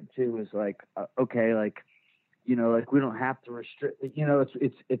Power Trip too, is like, okay, like, you know, like we don't have to restrict, you know,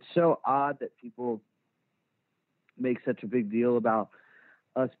 it's so odd that people make such a big deal about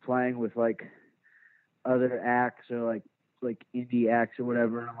us playing with like other acts or like indie acts or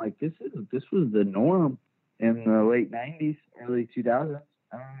whatever. And I'm like, this was the norm in the late 90s, early 2000s.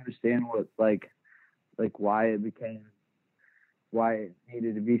 I don't understand what like why it became why it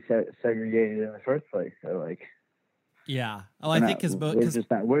needed to be segregated in the first place. So like, yeah. Oh, I think because we're just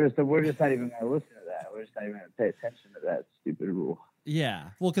not even going to listen to that. We're just not even going to pay attention to that stupid rule. Yeah.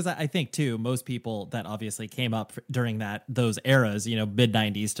 Well, because I think too, most people that obviously came up during those eras, mid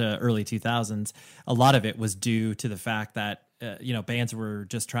 90s to early 2000s, a lot of it was due to the fact that bands were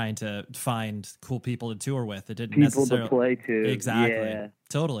just trying to find cool people to tour with. It didn't people necessarily to play to. Exactly. Yeah.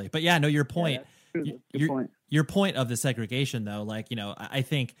 Totally. But yeah, no, your point. Yeah, good point. Your point of the segregation, though, like, I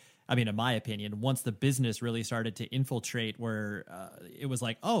think, I mean, in my opinion, once the business really started to infiltrate where it was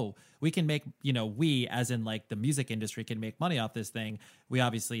like, oh, we can make, we as in like the music industry can make money off this thing. We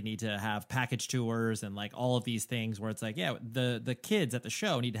obviously need to have package tours and like all of these things where it's like, yeah, the kids at the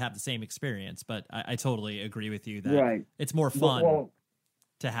show need to have the same experience. But I totally agree with you that it's more fun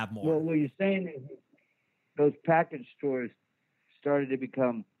to have more. Well, what you're saying is those package tours started to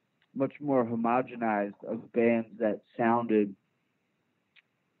become much more homogenized of bands that sounded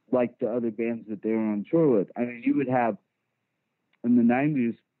like the other bands that they were on tour with. I mean, you would have in the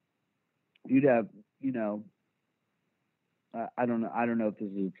 90s, you'd have, I don't know if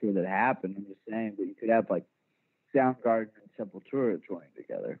this is true that happened. I'm just saying, but you could have like Soundgarden and Sepultura touring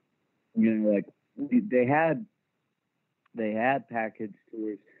together. Like they had package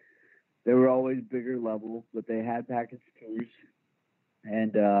tours. They were always bigger level, but they had package tours,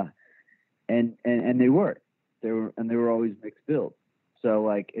 and they were always mixed build. So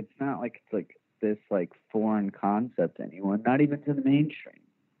like it's not like it's like this like foreign concept to anyone, not even to the mainstream.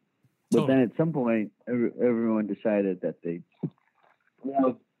 But then at some point, everyone decided that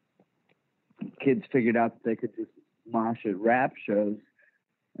kids figured out that they could just mosh at rap shows,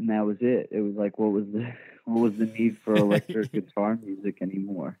 and that was it. It was like what was the need for electric guitar music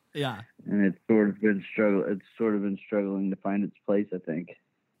anymore? Yeah, and it's sort of been struggling to find its place, I think.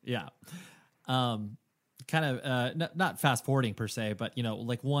 Yeah. Kind of not fast forwarding per se, but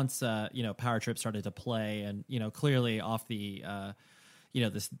like once Power Trip started to play, and clearly off the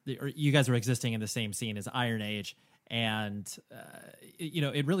you guys were existing in the same scene as Iron Age, and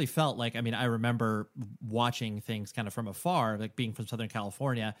it really felt like, I mean, I remember watching things kind of from afar, like being from Southern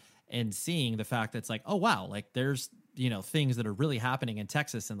California and seeing the fact that it's like, oh wow, like there's things that are really happening in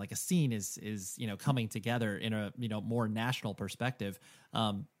Texas, and like a scene is coming together in a more national perspective.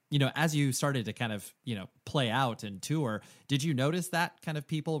 As you started to kind of, play out and tour, did you notice that kind of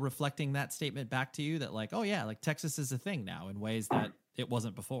people reflecting that statement back to you that like, oh yeah, like Texas is a thing now in ways that it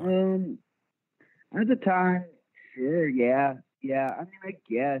wasn't before? At the time, sure. Yeah. I mean, I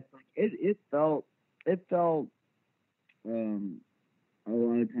guess like it felt a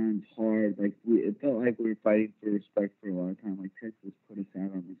lot of times hard. Like it felt like we were fighting for respect for a lot of time. Like Texas put us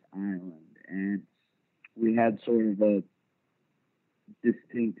out on this island, and we had sort of a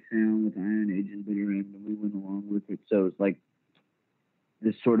distinct sound with Iron Age and Bitter End, and we went along with it. So it's like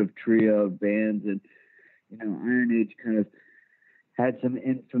this sort of trio of bands, and Iron Age kind of had some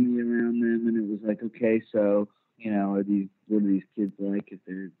infamy around them, and it was like, okay, so what are these kids like? If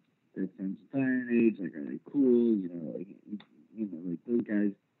they're friends with Iron Age, like are they cool? Like those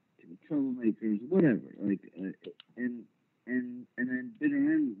guys can be troublemakers, whatever. Like and then Bitter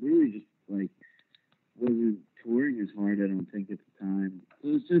End really just like wasn't touring as hard, I don't think, at the time. It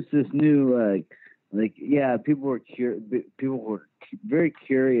was just this new people were very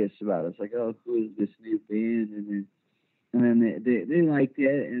curious about us, like, oh, who is this new band? And then they liked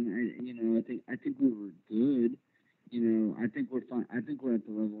it, and I think we were good. I think we're fine. I think we're at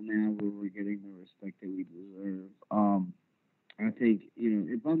the level now where we're getting the respect that we deserve. I think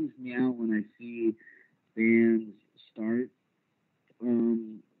it bums me out when I see bands start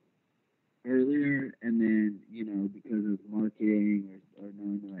earlier, and then because of marketing or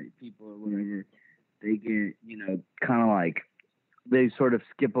knowing the right people or whatever, they get kind of like they sort of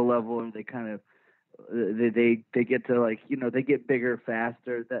skip a level, and they kind of they get to like they get bigger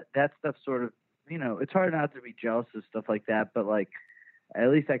faster. That stuff sort of it's hard not to be jealous of stuff like that, but like at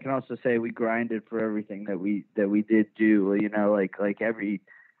least I can also say we grinded for everything that we did do. Like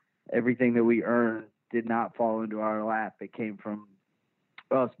everything that we earned did not fall into our lap. It came from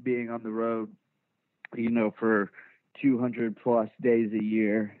us being on the road, for 200 plus days a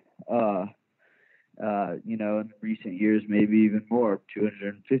year, in recent years, maybe even more,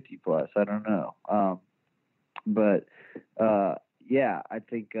 250 plus, I don't know. Yeah, I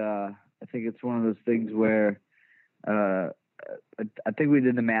think it's one of those things where, I think we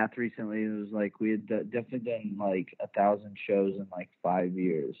did the math recently. It was like we had definitely done like 1,000 shows in like 5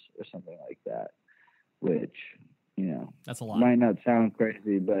 years or something like that, which, that's a lot. Might not sound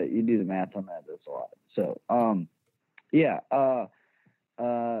crazy, but you do the math on that, that's a lot. So, yeah.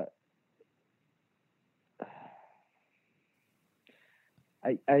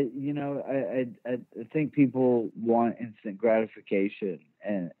 I think people want instant gratification,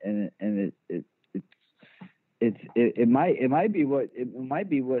 and it might be what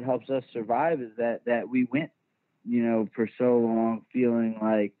helps us survive, is that we went, for so long feeling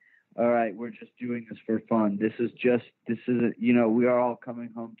like, all right, we're just doing this for fun. This isn't, we are all coming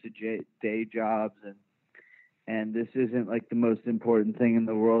home to day jobs, and this isn't like the most important thing in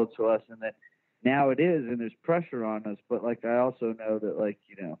the world to us, and that now it is, and there's pressure on us. But like, I also know that, like,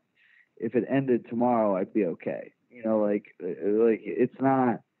 if it ended tomorrow, I'd be okay. Like it's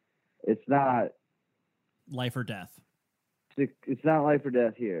not life or death. It's not life or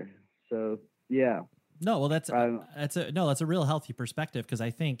death here. So yeah. No, well, that's a real healthy perspective, because I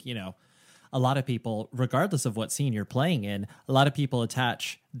think, a lot of people, regardless of what scene you're playing in, a lot of people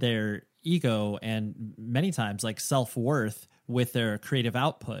attach their ego and many times like self-worth with their creative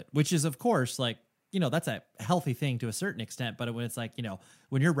output, which is, of course, like, that's a healthy thing to a certain extent. But when it's like,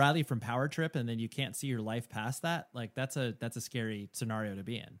 when you're Riley from Power Trip and then you can't see your life past that, like that's a scary scenario to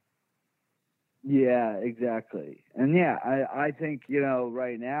be in. Yeah, exactly. And yeah, I think,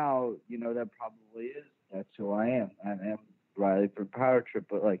 right now, that probably is, that's who I am. I am Riley from Power Trip,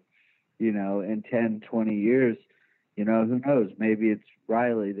 but like, in 10, 20 years, who knows? Maybe it's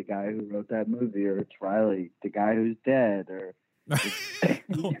Riley, the guy who wrote that movie, or it's Riley, the guy who's dead, or, it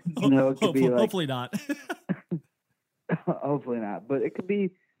could be like, hopefully not. Hopefully not. But it could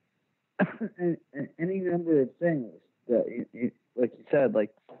be any number of things that, like you said,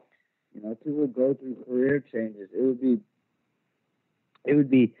 like, people go through career changes. It would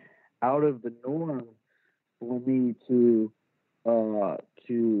be out of the norm for me to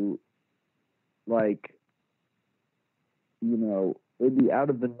like, it'd be out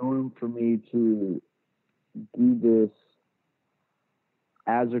of the norm for me to do this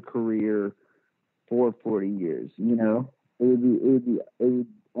as a career for 40 years. It would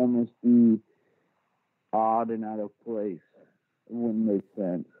almost be odd and out of place. It wouldn't make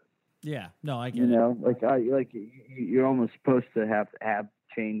sense. Yeah, no, I get it. Like you're almost supposed to have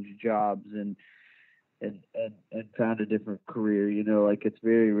changed jobs and found a different career. Like, it's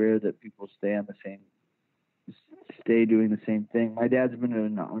very rare that people stay doing the same thing. My dad's been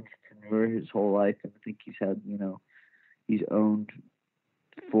an entrepreneur his whole life, and I think he's had, he's owned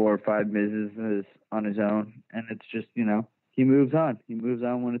 4 or 5 businesses on his own, and it's just, he moves on. He moves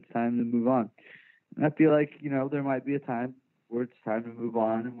on when it's time to move on. And I feel like, there might be a time where it's time to move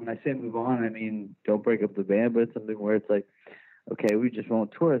on. And when I say move on, I mean, don't break up the band, but it's something where it's like, okay, we just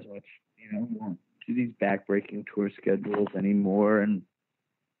won't tour as much, we won't do these back-breaking tour schedules anymore. And,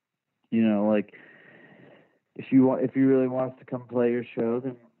 like, if you really want us to come play your show,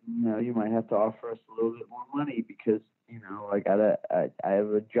 then, you might have to offer us a little bit more money, because, I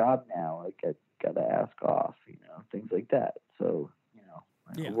have a job now. Like, I gotta ask off, things like that. So,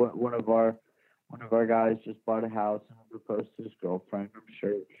 yeah. One of our guys just bought a house and proposed to his girlfriend. I'm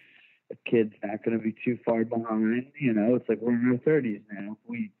sure a kid's not going to be too far behind. It's like, we're in our 30s now.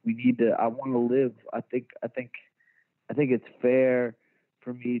 We need to. I want to live. I think it's fair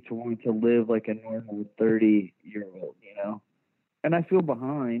for me to want to live like a normal 30-year-old. And I feel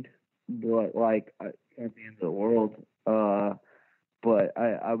behind, but like, it's not the end of the world. But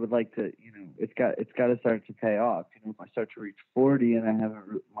I would like to. It's got to start to pay off. If I start to reach 40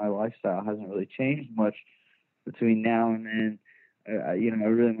 and my lifestyle hasn't really changed much between now and then, I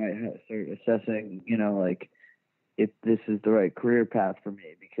really might start assessing, like, if this is the right career path for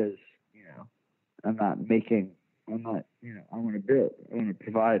me, because, I want to build, I want to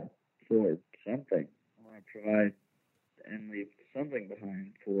provide for something. I want to provide and leave something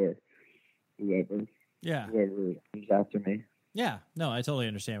behind for whoever is after me. Yeah, no, I totally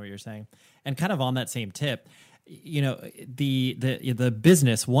understand what you're saying. And kind of on that same tip, the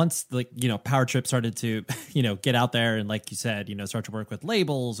business, once, like, Power Trip started to, get out there and, like you said, start to work with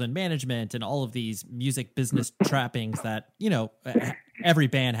labels and management and all of these music business trappings that, every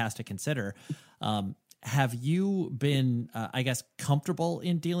band has to consider. Have you been, I guess, comfortable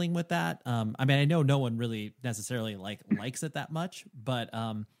in dealing with that? I mean, I know no one really necessarily likes it that much, but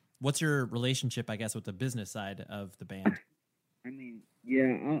what's your relationship, I guess, with the business side of the band? I mean,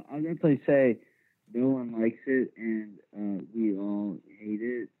 yeah, I'll definitely say no one likes it, and we all hate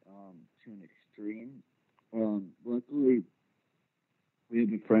it to an extreme. Luckily, we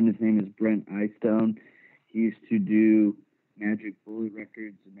have a friend. His name is Brent Eyestone. He used to do Magic Bullet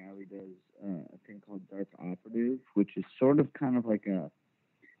Records, and now he does a thing called Dark Operative, which is sort of kind of like a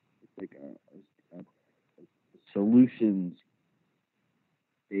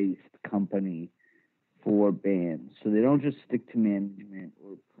solutions-based company for bands. So they don't just stick to management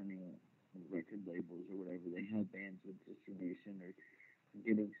or printing record labels or whatever. They help bands with distribution or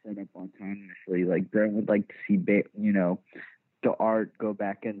Like Brent would like to see, you know, the art go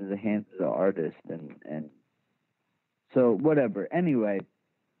back into the hands of the artist, and so whatever. Anyway,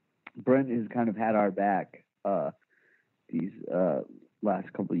 Brent has kind of had our back these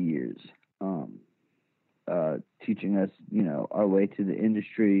last couple of years, teaching us, you know, our way to the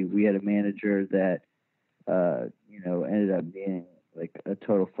industry. We had a manager that, you know, ended up being like a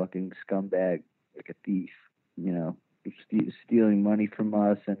total fucking scumbag, like a thief, you know, stealing money from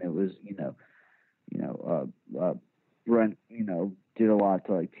us. And it was, Brent, you know, did a lot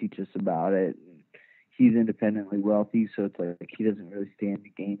to like teach us about it. And he's independently wealthy, so it's like he doesn't really stand to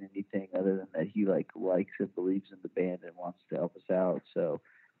gain anything other than that he like likes and believes in the band and wants to help us out. So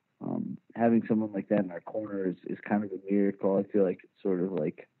having someone like that in our corner is kind of a miracle. I feel like it's sort of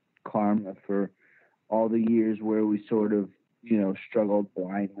like karma for all the years where we sort of, you know, struggled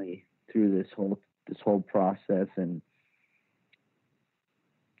blindly through this whole process. And,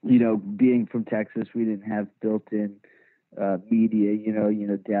 you know, being from Texas, we didn't have built-in media, you know,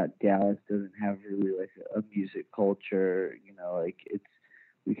 Dallas doesn't have really like a music culture, you know, like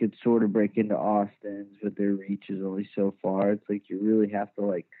we could sort of break into Austin's, but their reach is only so far. It's like you really have to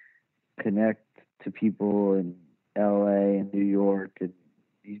like connect to people in LA and New York and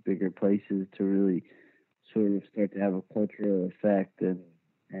these bigger places to really sort of start to have a cultural effect. And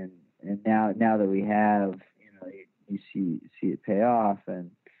now that we have, you know, you see it pay off.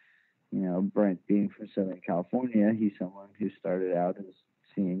 And, you know, Brent being from Southern California, he's someone who started out as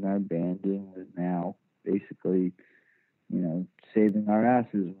seeing our band and is now basically, you know, saving our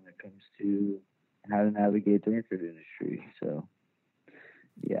asses when it comes to how to navigate the record industry. So,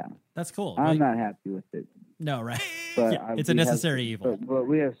 yeah, that's cool. I'm not happy with it. No, right? But yeah, it's a necessary evil. But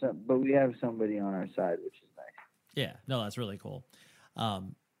we have somebody on our side, which is nice. Yeah, no, that's really cool.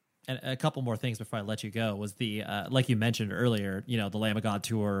 And a couple more things before I let you go was the, like you mentioned earlier, you know, the Lamb of God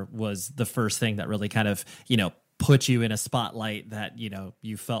tour was the first thing that really kind of, you know, put you in a spotlight that, you know,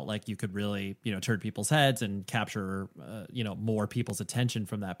 you felt like you could really, you know, turn people's heads and capture, you know, more people's attention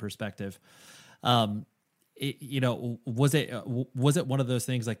from that perspective. You know, was it one of those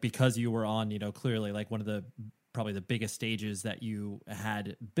things, like, because you were on, you know, clearly like one of the, probably the biggest stages that you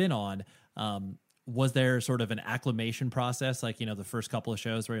had been on, was there sort of an acclimation process, like, you know, the first couple of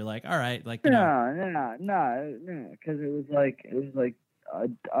shows where you're like, all right, like, no, because it was like,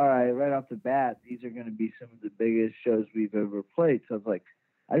 all right off the bat, these are going to be some of the biggest shows we've ever played. So it's like,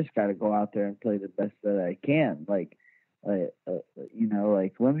 I just got to go out there and play the best that I can. Like, you know,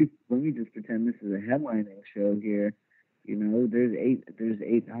 like let me just pretend this is a headlining show here. You know, there's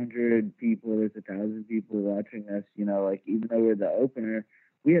 800 people, there's 1,000 people watching us. You know, like even though we're the opener,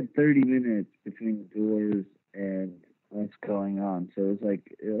 we had 30 minutes between the doors and what's going on. So it was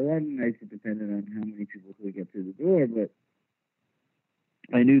like a lot of nights it depended on how many people could get through the door. But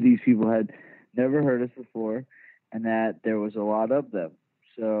I knew these people had never heard us before and that there was a lot of them.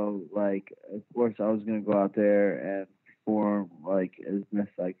 So, like, of course, I was going to go out there and perform, like, as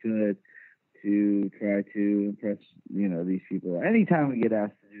best I could to try to impress, you know, these people. Anytime we get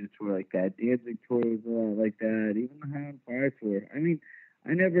asked to do a tour like that, Danzig tour was a lot like that, even the High on Fire tour. I mean,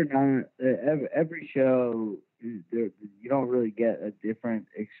 I never not every show you don't really get a different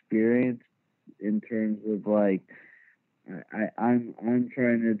experience in terms of like I'm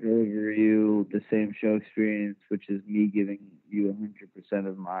trying to deliver you the same show experience, which is me giving you 100%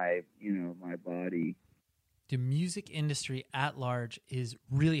 of my, you know, my body. The music industry at large is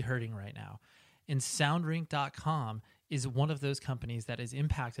really hurting right now, and SoundRink.com is one of those companies that is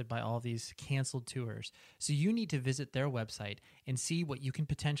impacted by all these canceled tours. So you need to visit their website and see what you can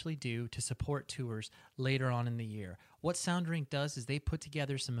potentially do to support tours later on in the year. What SoundRink does is they put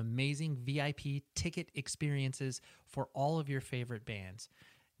together some amazing VIP ticket experiences for all of your favorite bands.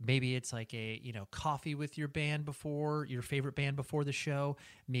 Maybe it's like a, you know, coffee with your band before, your favorite band before the show.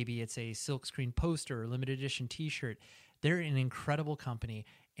 Maybe it's a silkscreen poster or limited edition t-shirt. They're an incredible company,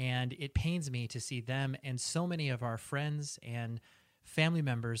 and it pains me to see them and so many of our friends and family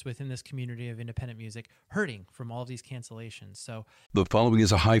members within this community of independent music hurting from all of these cancellations. So the following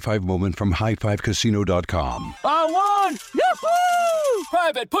is a high five moment from highfivecasino.com. I won! Yahoo!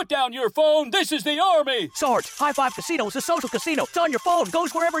 Private, put down your phone. This is the Army. Sarge, High Five Casino is a social casino. It's on your phone.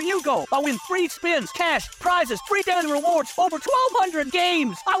 Goes wherever you go. I win free spins, cash, prizes, free daily rewards, over 1,200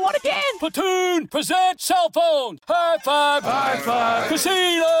 games. I won again. Platoon, present cell phone. High Five. High Five.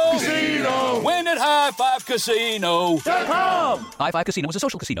 Casino. Casino. Win at highfivecasino.com. High Five Casino is a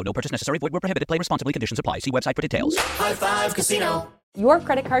social casino. No purchase necessary. Void where prohibited. Play responsibly. Conditions apply. See website for details. High Five Casino. Your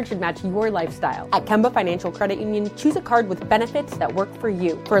credit card should match your lifestyle. At Kemba Financial Credit Union, choose a card with benefits that work for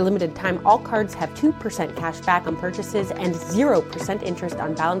you. For a limited time, all cards have 2% cash back on purchases and 0% interest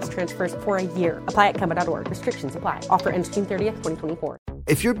on balance transfers for a year. Apply at Kemba.org. Restrictions apply. Offer ends June 30th, 2024.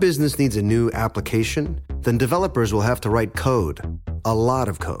 If your business needs a new application, then developers will have to write code. A lot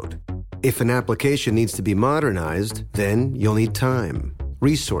of code. If an application needs to be modernized, then you'll need time,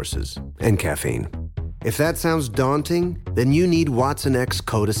 resources, and caffeine. If that sounds daunting, then you need Watson X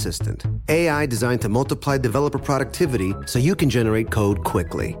Code Assistant. AI designed to multiply developer productivity so you can generate code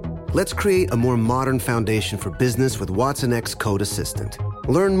quickly. Let's create a more modern foundation for business with Watson X Code Assistant.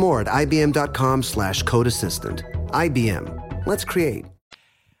 Learn more at ibm.com/code assistant. IBM. Let's create.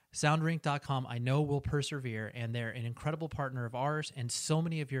 Soundrink.com, I know, will persevere, and they're an incredible partner of ours and so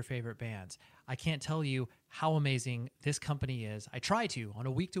many of your favorite bands. I can't tell you how amazing this company is. I try to on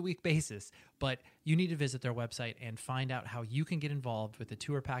a week-to-week basis, but you need to visit their website and find out how you can get involved with the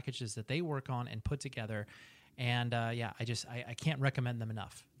tour packages that they work on and put together. And I can't recommend them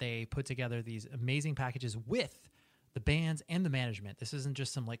enough. They put together these amazing packages with the bands and the management. This isn't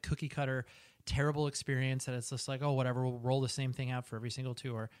just some like cookie cutter terrible experience that it's just like, oh, whatever, we'll roll the same thing out for every single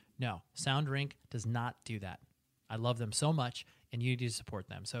tour. No, Soundrink does not do that. I love them so much, and you need to support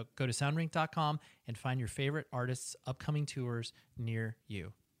them. So go to soundrink.com and find your favorite artists' upcoming tours near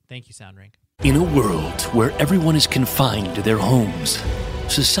you. Thank you, Soundrink. In a world where everyone is confined to their homes,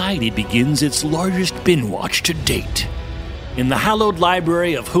 society begins its largest binge watch to date. In the hallowed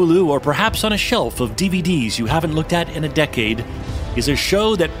library of Hulu, or perhaps on a shelf of DVDs you haven't looked at in a decade, is a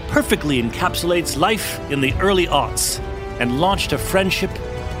show that perfectly encapsulates life in the early aughts and launched a friendship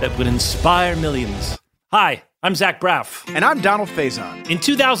that would inspire millions. Hi, I'm Zach Braff. And I'm Donald Faison. In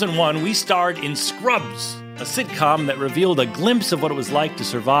 2001, we starred in Scrubs, a sitcom that revealed a glimpse of what it was like to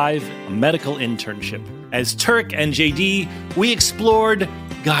survive a medical internship. As Turk and JD, we explored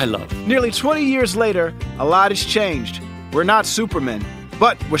guy love. Nearly 20 years later, a lot has changed. We're not Supermen,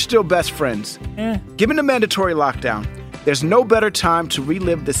 but we're still best friends. Given the mandatory lockdown, there's no better time to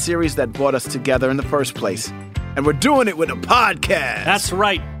relive the series that brought us together in the first place. And we're doing it with a podcast. That's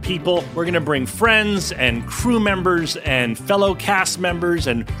right, people. We're going to bring friends and crew members and fellow cast members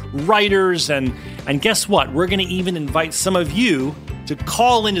and writers. And guess what? We're going to even invite some of you to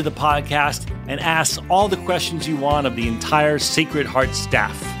call into the podcast and ask all the questions you want of the entire Sacred Heart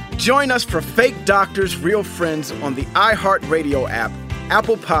staff. Join us for Fake Doctors, Real Friends on the iHeartRadio app,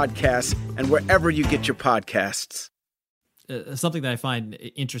 Apple Podcasts, and wherever you get your podcasts. Something that I find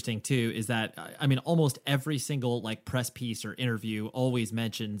interesting too is that, I mean, almost every single like press piece or interview always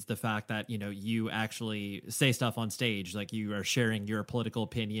mentions the fact that, you know, you actually say stuff on stage, like you are sharing your political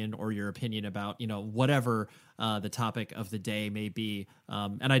opinion or your opinion about, you know, whatever the topic of the day may be.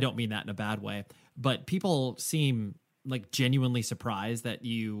 And I don't mean that in a bad way, but people seem like genuinely surprised that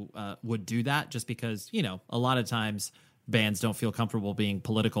you would do that, just because, you know, a lot of times bands don't feel comfortable being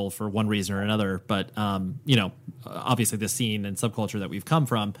political for one reason or another. But, you know, obviously the scene and subculture that we've come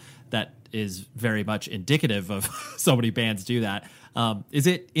from, that is very much indicative of so many bands do that. Is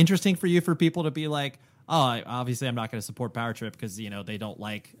it interesting for you for people to be like, oh, obviously I'm not going to support Power Trip because, you know, they don't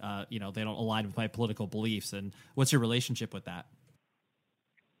like, you know, they don't align with my political beliefs? And what's your relationship with that?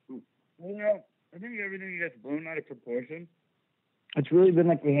 Well, I think everything gets blown out of proportion. It's really been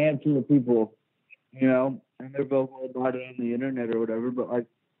like a handful of people, you know, and they're vocal about it on the internet or whatever, but like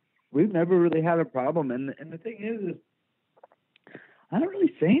we've never really had a problem. And the thing is I don't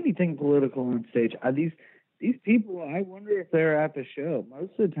really say anything political on stage. These people, I wonder if they're at the show.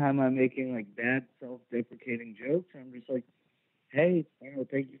 Most of the time I'm making like bad self-deprecating jokes. I'm just like, hey, you know,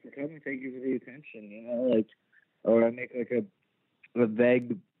 thank you for coming, thank you for the attention, you know, like, or I make like a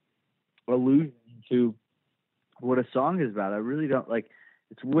vague allusion to what a song is about. I really don't like.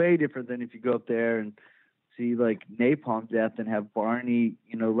 It's way different than if you go up there and see like Napalm Death and have Barney,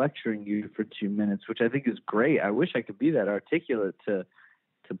 you know, lecturing you for 2 minutes, which I think is great. I wish I could be that articulate to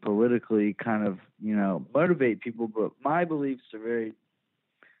politically kind of, you know, motivate people. But my beliefs are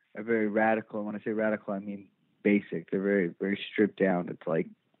very radical. And when I say radical, I mean basic. They're very, very stripped down. It's like,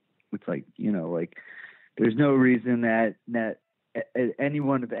 you know, like there's no reason that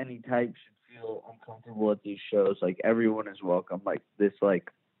anyone of any type should feel uncomfortable at these shows. Like everyone is welcome. Like this, like,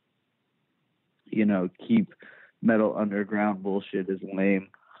 you know, keep metal underground bullshit is lame.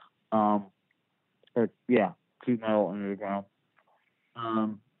 Keep metal underground.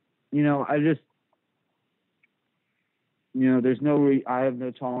 You know, I just, you know, there's I have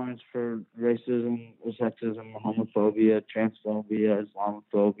no tolerance for racism, or sexism, or homophobia, transphobia,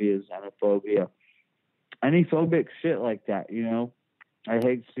 Islamophobia, xenophobia, any phobic shit like that, you know. I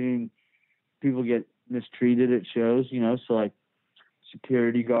hate seeing people get mistreated at shows, you know, so like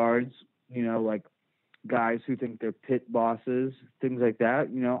security guards, like guys who think they're pit bosses, things like that.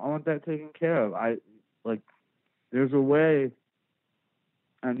 I want that taken care of. There's a way,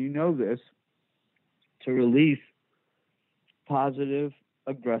 and this, to release positive,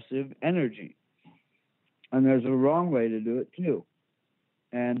 aggressive energy. And there's a wrong way to do it too.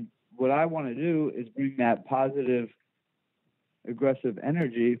 And what I want to do is bring that positive, aggressive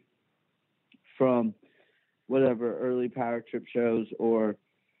energy from whatever early power trip shows or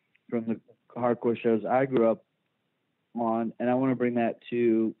from the hardcore shows I grew up on, and I want to bring that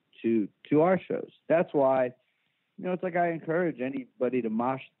to our shows. That's why, it's like I encourage anybody to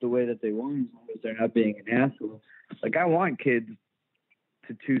mosh the way that they want, as long as they're not being an asshole. Like, I want kids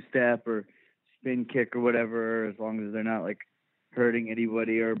to two-step or spin kick or whatever, as long as they're not like hurting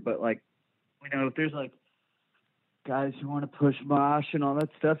anybody. But like, if there's like guys who want to push mosh and all that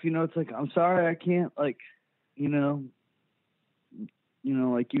stuff, it's like, I'm sorry, I can't, like,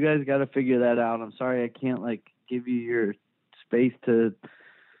 like, you guys got to figure that out. I'm sorry, I can't like give you your space to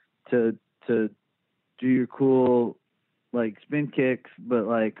do your cool like spin kicks, but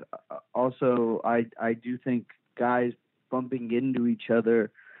like also I do think guys bumping into each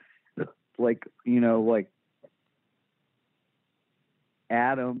other, like like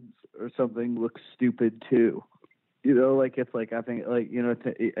atoms or something, looks stupid too. Like it's like, I think like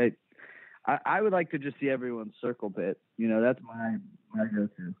I would like to just see everyone circle pit. That's my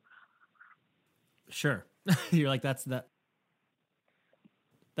go-to. Sure. You're like, that's the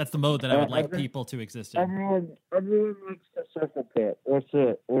mode that I would like people to exist in. Everyone likes to circle pit or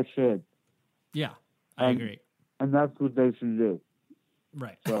should. Yeah, I agree. And that's what they should do.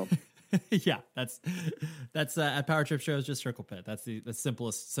 Right. So yeah, that's at power trip shows, just circle pit. That's the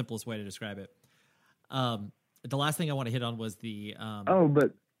simplest way to describe it. The last thing I want to hit on was the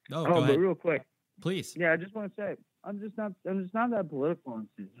but go ahead. Real quick, please. Yeah, I just want to say I'm just not that political.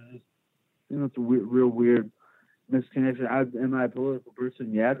 It's a real weird misconnection. Am I a political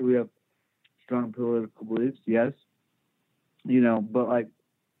person? Yeah. Do we have strong political beliefs? Yes. But like,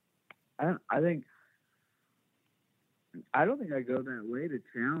 I don't think I go that way to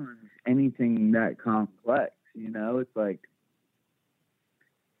challenge anything that complex. It's like,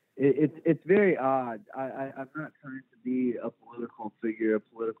 it's very odd. I'm not trying to be a political figure, a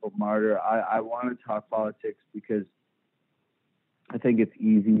political martyr. I want to talk politics because I think it's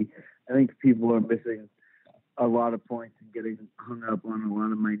easy. I think people are missing a lot of points and getting hung up on a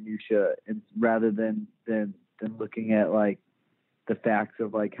lot of minutia, and rather than looking at like the facts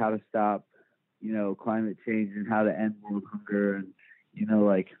of like how to stop, climate change and how to end world hunger, and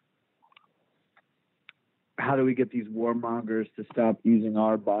like how do we get these warmongers to stop using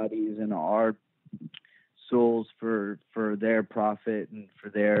our bodies and our souls for their profit and for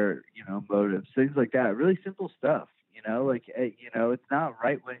their motives, things like that. Really simple stuff. It's not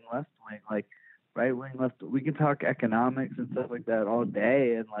right wing, left wing. Like right wing, left. We can talk economics and stuff like that all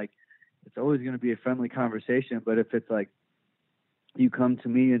day, and like it's always going to be a friendly conversation. But if it's like you come to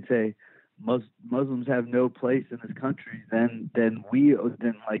me and say Muslims have no place in this country, then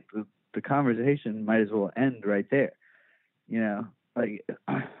like the conversation might as well end right there. Like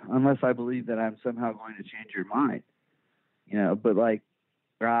unless I believe that I'm somehow going to change your mind. But like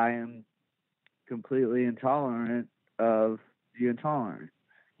I am completely intolerant of the intolerant.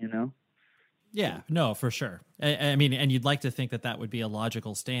 Yeah, no, for sure. I mean, and you'd like to think that would be a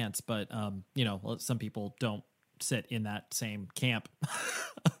logical stance, but some people don't sit in that same camp.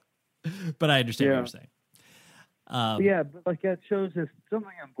 But I understand what you're saying. But like that shows if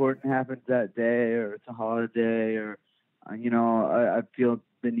something important happens that day, or it's a holiday, or I feel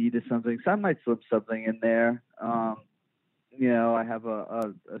the need of something, so I might slip something in there. I have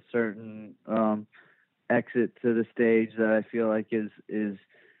a certain exit to the stage that I feel like is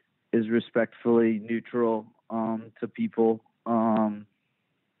respectfully neutral to people to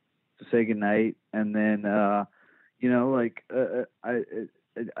say goodnight, and then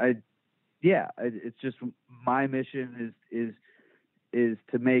it's just my mission is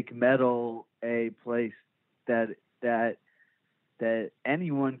to make metal a place that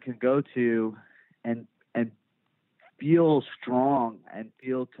anyone can go to and feel strong and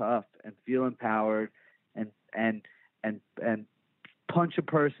feel tough and feel empowered and punch a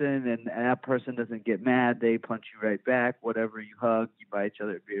person and that person doesn't get mad. They punch you right back. Whatever, you hug, you buy each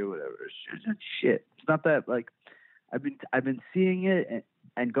other a beer, whatever. It's just shit. It's not that, like, I've been seeing it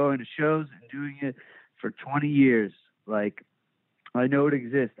and going to shows and doing it for 20 years. Like, I know it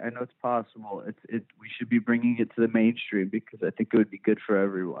exists. I know it's possible. We should be bringing it to the mainstream because I think it would be good for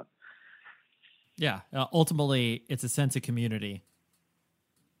everyone. Yeah. Ultimately, it's a sense of community.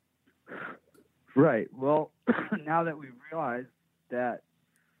 Right. Well, now that we've realized that,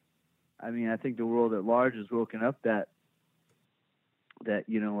 I mean, I think the world at large has woken up that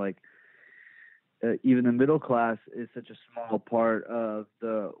like even the middle class is such a small part of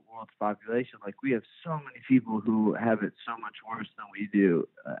the world's population. Like, we have so many people who have it so much worse than we do.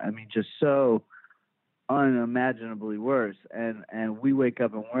 I mean, just so unimaginably worse. And we wake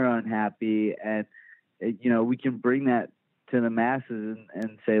up and we're unhappy, and we can bring that to the masses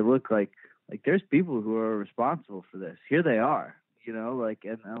and say, look, like there's people who are responsible for this. Here they are, and I'm like,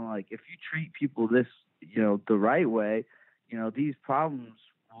 if you treat people this, the right way, these problems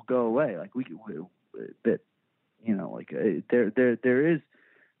will go away. Like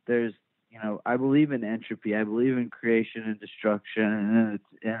there's I believe in entropy. I believe in creation and destruction,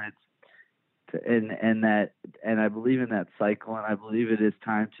 and I believe in that cycle, and I believe it is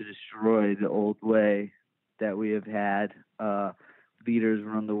time to destroy the old way that we have had leaders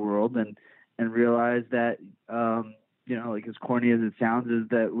run the world, and realize that like, as corny as it sounds, is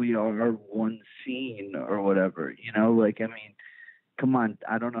that we are one scene or whatever. I mean, come on,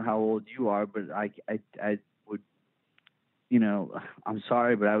 I don't know how old you are, but I would, I'm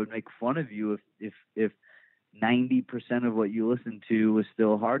sorry, but I would make fun of you if 90% of what you listen to was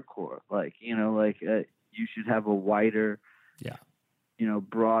still hardcore. You should have a wider,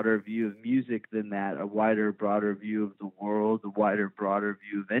 broader view of music than that, a wider, broader view of the world, a wider, broader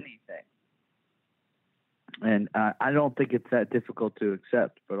view of anything. And I don't think it's that difficult to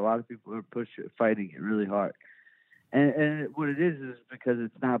accept, but a lot of people are fighting it really hard. And what it is because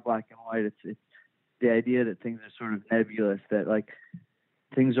it's not black and white. It's the idea that things are sort of nebulous, that like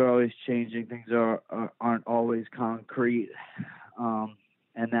things are always changing, things aren't always concrete,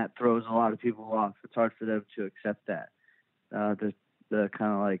 and that throws a lot of people off. It's hard for them to accept that. The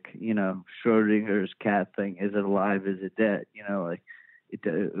kind of like Schrodinger's cat thing: is it alive? Is it dead? How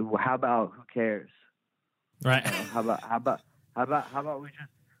about who cares? Right. How about we just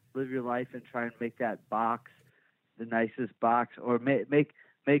live your life and try and make that box the nicest box, or make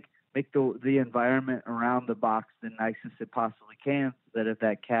the environment around the box the nicest it possibly can, so that if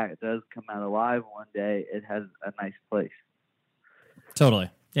that cat does come out alive one day, it has a nice place.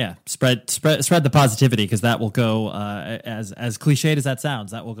 Totally. Yeah. Spread the positivity, because that will go, as cliched as that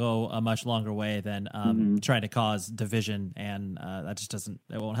sounds, that will go a much longer way than trying to cause division, and that just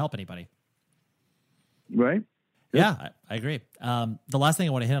it won't help anybody. Right. Yeah, I agree. The last thing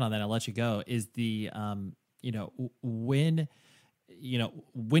I want to hit on, then I'll let you go, is the when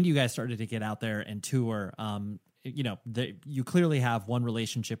you guys started to get out there and tour. You clearly have one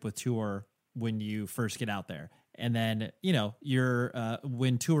relationship with tour when you first get out there, and then you're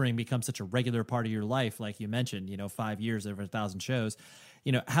when touring becomes such a regular part of your life, like you mentioned, 5 years, over 1,000 shows.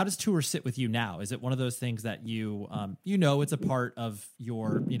 How does tour sit with you now? Is it one of those things that you it's a part of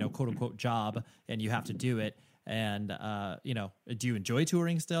your quote unquote job, and you have to do it? And do you enjoy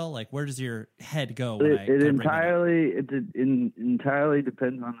touring still? Like, where does your head go? It entirely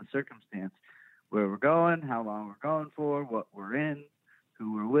depends on the circumstance, where we're going, how long we're going for, what we're in,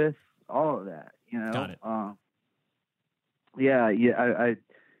 who we're with, all of that. Got it.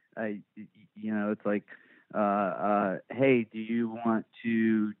 It's like, hey, do you want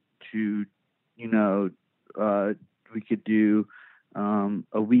to we could do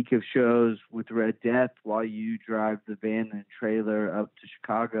a week of shows with Red Death while you drive the van and trailer up to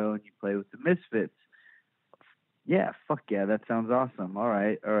Chicago and you play with the Misfits. Yeah, fuck yeah, that sounds awesome. All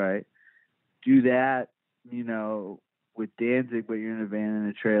right. Do that, with Danzig, but you're in a van and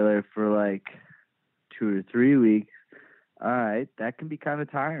a trailer for like 2 or 3 weeks. All right, that can be kind of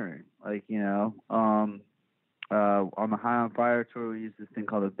tiring. On the High on Fire tour, we use this thing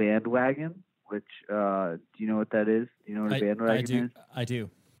called a bandwagon, which, do you know what that is? Do you know what a bandwagon is? I do.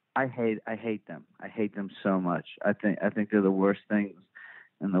 I hate them. I hate them so much. I think they're the worst things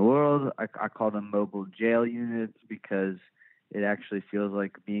in the world. I call them mobile jail units, because it actually feels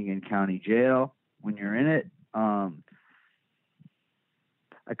like being in county jail when you're in it. I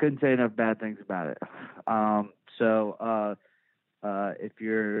couldn't say enough bad things about it. So if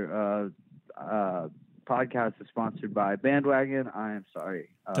your podcast is sponsored by Bandwagon, I am sorry.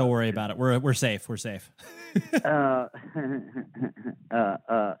 Don't worry about it. We're safe. We're safe.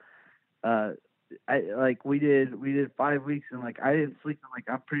 We did 5 weeks, and I didn't sleep, and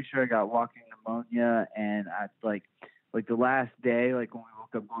I'm pretty sure I got walking pneumonia, and I the last day, when we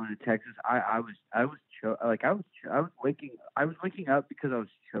woke up going to Texas, I was waking up because I was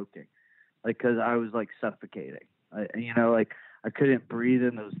choking, because I was suffocating. I couldn't breathe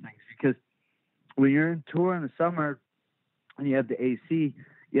in those things, because when you're in tour in the summer and you have the AC,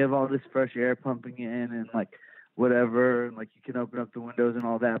 you have all this fresh air pumping in and whatever, and you can open up the windows and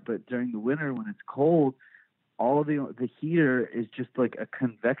all that. But during the winter, when it's cold, all the heater is just like a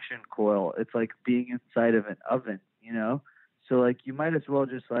convection coil. It's like being inside of an oven, you know? So like you might as well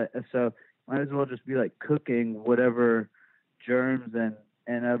just be like cooking whatever germs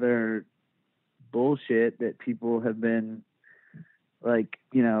and other bullshit that people have been like,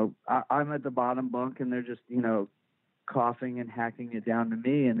 you know, I'm at the bottom bunk and they're just, you know, coughing and hacking it down to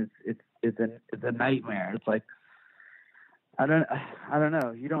me, and it's a nightmare. It's like I don't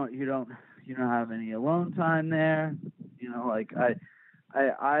know. You don't have any alone time there. You know, like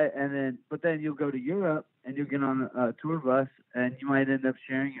but then you'll go to Europe and you'll get on a tour bus and you might end up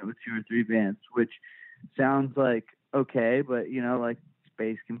sharing it with 2 or 3 bands, which sounds like okay, but you know, like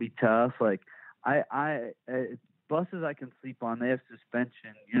space can be tough. Like buses I can sleep on, they have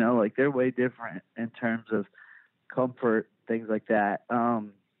suspension, you know, like they're way different in terms of comfort, things like that.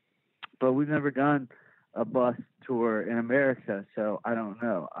 But we've never done a bus tour in America, so I don't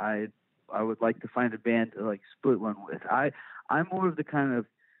know. I would like to find a band to like split one with. I'm more of the kind of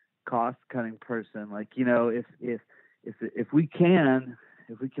cost cutting person. Like, you know, if we can,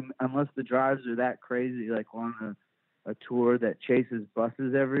 unless the drives are that crazy, like on a tour that chases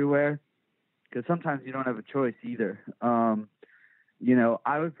buses everywhere, because sometimes you don't have a choice either. You know,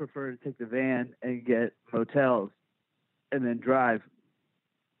 I would prefer to take the van and get motels and then drive.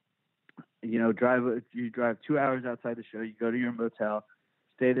 You know, you drive 2 hours outside the show, you go to your motel,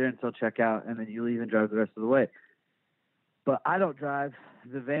 stay there until checkout, and then you leave and drive the rest of the way. But I don't drive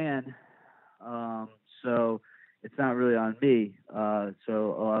the van, so it's not really on me.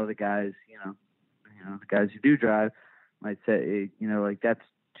 So a lot of the guys, you know, the guys who do drive might say, you know, like that's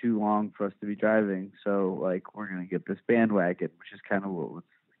too long for us to be driving. So like we're gonna get this bandwagon, which is kind of what was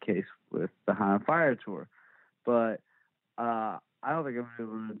the case with the High on Fire tour. But I don't think I'm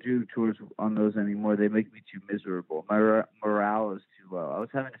able to do tours on those anymore. They make me too miserable. My morale is too low. I was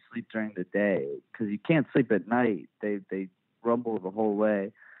having to sleep during the day because you can't sleep at night. They rumble the whole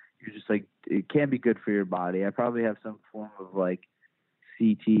way. You're just like, it can't be good for your body. I probably have some form of like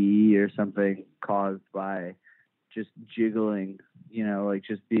CTE or something caused by just jiggling, you know, like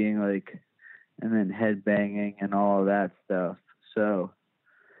just being like, and then head banging and all of that stuff. So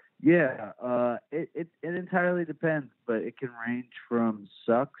yeah, it entirely depends, but it can range from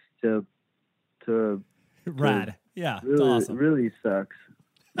sucks to rad. Yeah, really, it's awesome. Really sucks.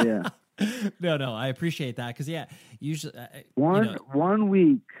 Yeah. No, I appreciate that because usually one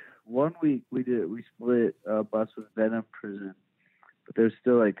week we split a bus with Venom Prison, but there's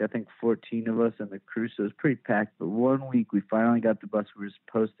still like I think 14 of us in the crew, so it was pretty packed. But 1 week we finally got the bus we were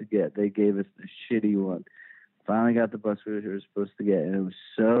supposed to get. They gave us the shitty one. Finally got the bus we were supposed to get, and it was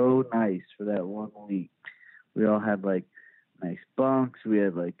so nice for that 1 week. We all had like nice bunks. We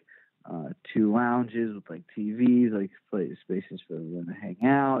had like 2 lounges with like TVs, like spaces for them to hang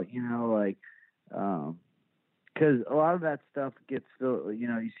out, you know, like because a lot of that stuff gets still, you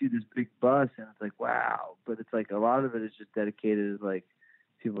know, you see this big bus and it's like wow, but it's like a lot of it is just dedicated to like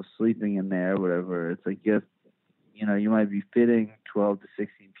people sleeping in there or whatever. It's like you know, you might be fitting 12 to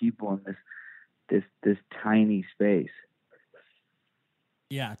 16 people in this tiny space.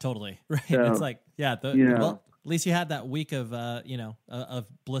 Yeah, totally. Right. So, it's like, yeah, well, at least you had that week of, of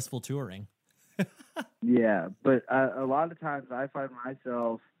blissful touring. Yeah. But a lot of times I find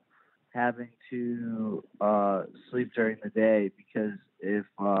myself having to sleep during the day because if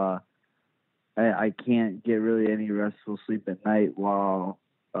I can't get really any restful sleep at night while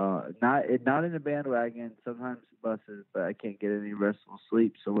not in a bandwagon, sometimes buses, but I can't get any restful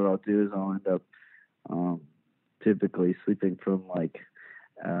sleep. So what I'll do is I'll end up typically sleeping from like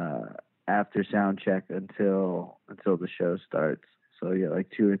after sound check until the show starts. So you get like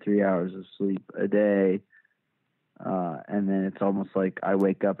 2 or 3 hours of sleep a day, and then it's almost like I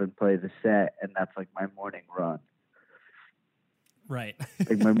wake up and play the set, and that's like my morning run. Right.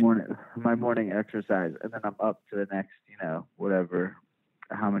 Like my morning exercise, and then I'm up to the next, you know, whatever,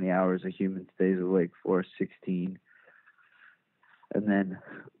 how many hours a human stays awake for, 16, and then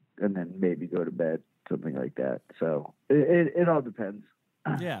maybe go to bed, something like that. So it all depends.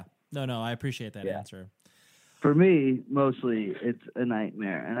 Yeah. No, I appreciate that answer. For me, mostly it's a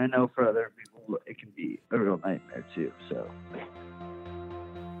nightmare, and I know for other people it can be a real nightmare too. So.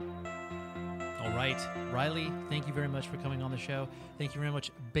 All right, Riley, thank you very much for coming on the show. Thank you very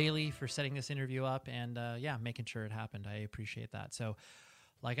much, Bailey, for setting this interview up and making sure it happened. I appreciate that. So,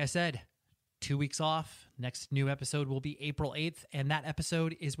 like I said, 2 weeks off. Next new episode will be April 8th, and that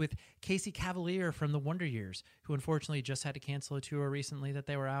episode is with Casey Cavalier from the Wonder Years, who unfortunately just had to cancel a tour recently that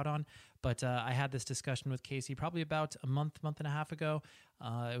they were out on. But I had this discussion with Casey probably about a month and a half ago.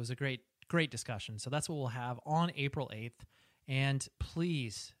 It was a great discussion. So that's what we'll have on April 8th. And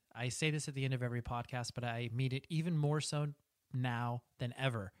please, I say this at the end of every podcast, but I mean it even more so now than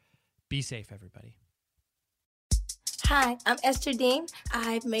ever. Be safe, everybody. Hi, I'm Esther Dean.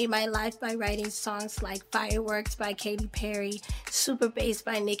 I've made my life by writing songs like Fireworks by Katy Perry, Super Bass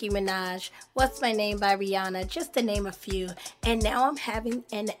by Nicki Minaj, What's My Name by Rihanna, just to name a few. And now I'm having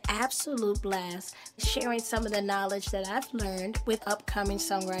an absolute blast sharing some of the knowledge that I've learned with upcoming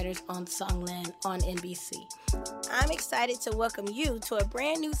songwriters on Songland on NBC. I'm excited to welcome you to a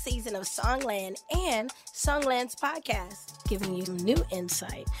brand new season of Songland and Songland's podcast, giving you new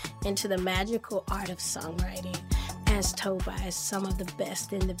insight into the magical art of songwriting, as told by some of the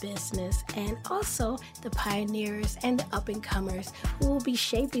best in the business, and also the pioneers and the up-and-comers who will be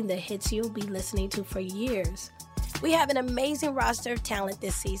shaping the hits you'll be listening to for years. We have an amazing roster of talent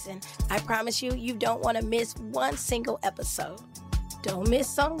this season. I promise you don't want to miss one single episode. Don't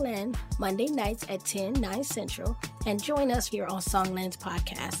miss Songland, Monday nights at 10, 9 Central, and join us here on Songland's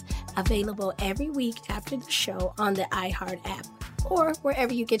podcast, available every week after the show on the iHeart app or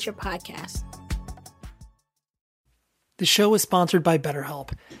wherever you get your podcasts. The show is sponsored by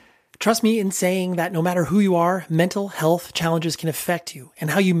BetterHelp. Trust me in saying that no matter who you are, mental health challenges can affect you, and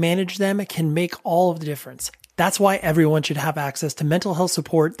how you manage them can make all of the difference. That's why everyone should have access to mental health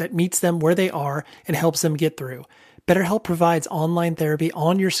support that meets them where they are and helps them get through. BetterHelp provides online therapy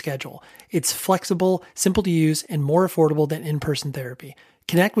on your schedule. It's flexible, simple to use, and more affordable than in-person therapy.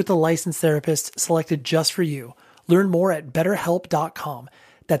 Connect with a licensed therapist selected just for you. Learn more at BetterHelp.com.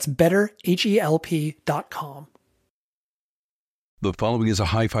 That's BetterHelp.com. The following is a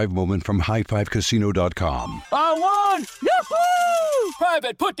high five moment from highfivecasino.com. I won! Yahoo!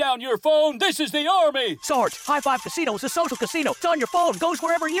 Private, put down your phone. This is the Army. Sarge, High Five Casino is a social casino. It's on your phone. Goes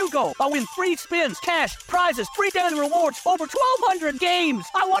wherever you go. I win free spins, cash, prizes, free daily rewards, over 1,200 games.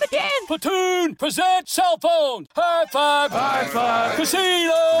 I won again. Platoon, present cell phone. High Five. High Five.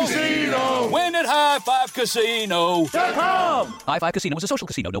 Casino. Casino. Win at highfivecasino.com. High Five Casino is a social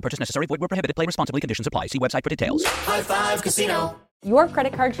casino. No purchase necessary. Void where prohibited. Play responsibly. Conditions apply. See website for details. High Five Casino. Your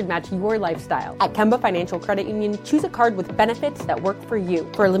credit card should match your lifestyle. At Kemba Financial Credit Union, choose a card with benefits that work for you.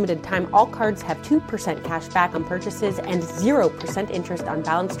 For a limited time, all cards have 2% cash back on purchases and 0% interest on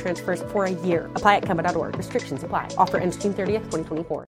balance transfers for a year. Apply at Kemba.org. Restrictions apply. Offer ends June 30th, 2024.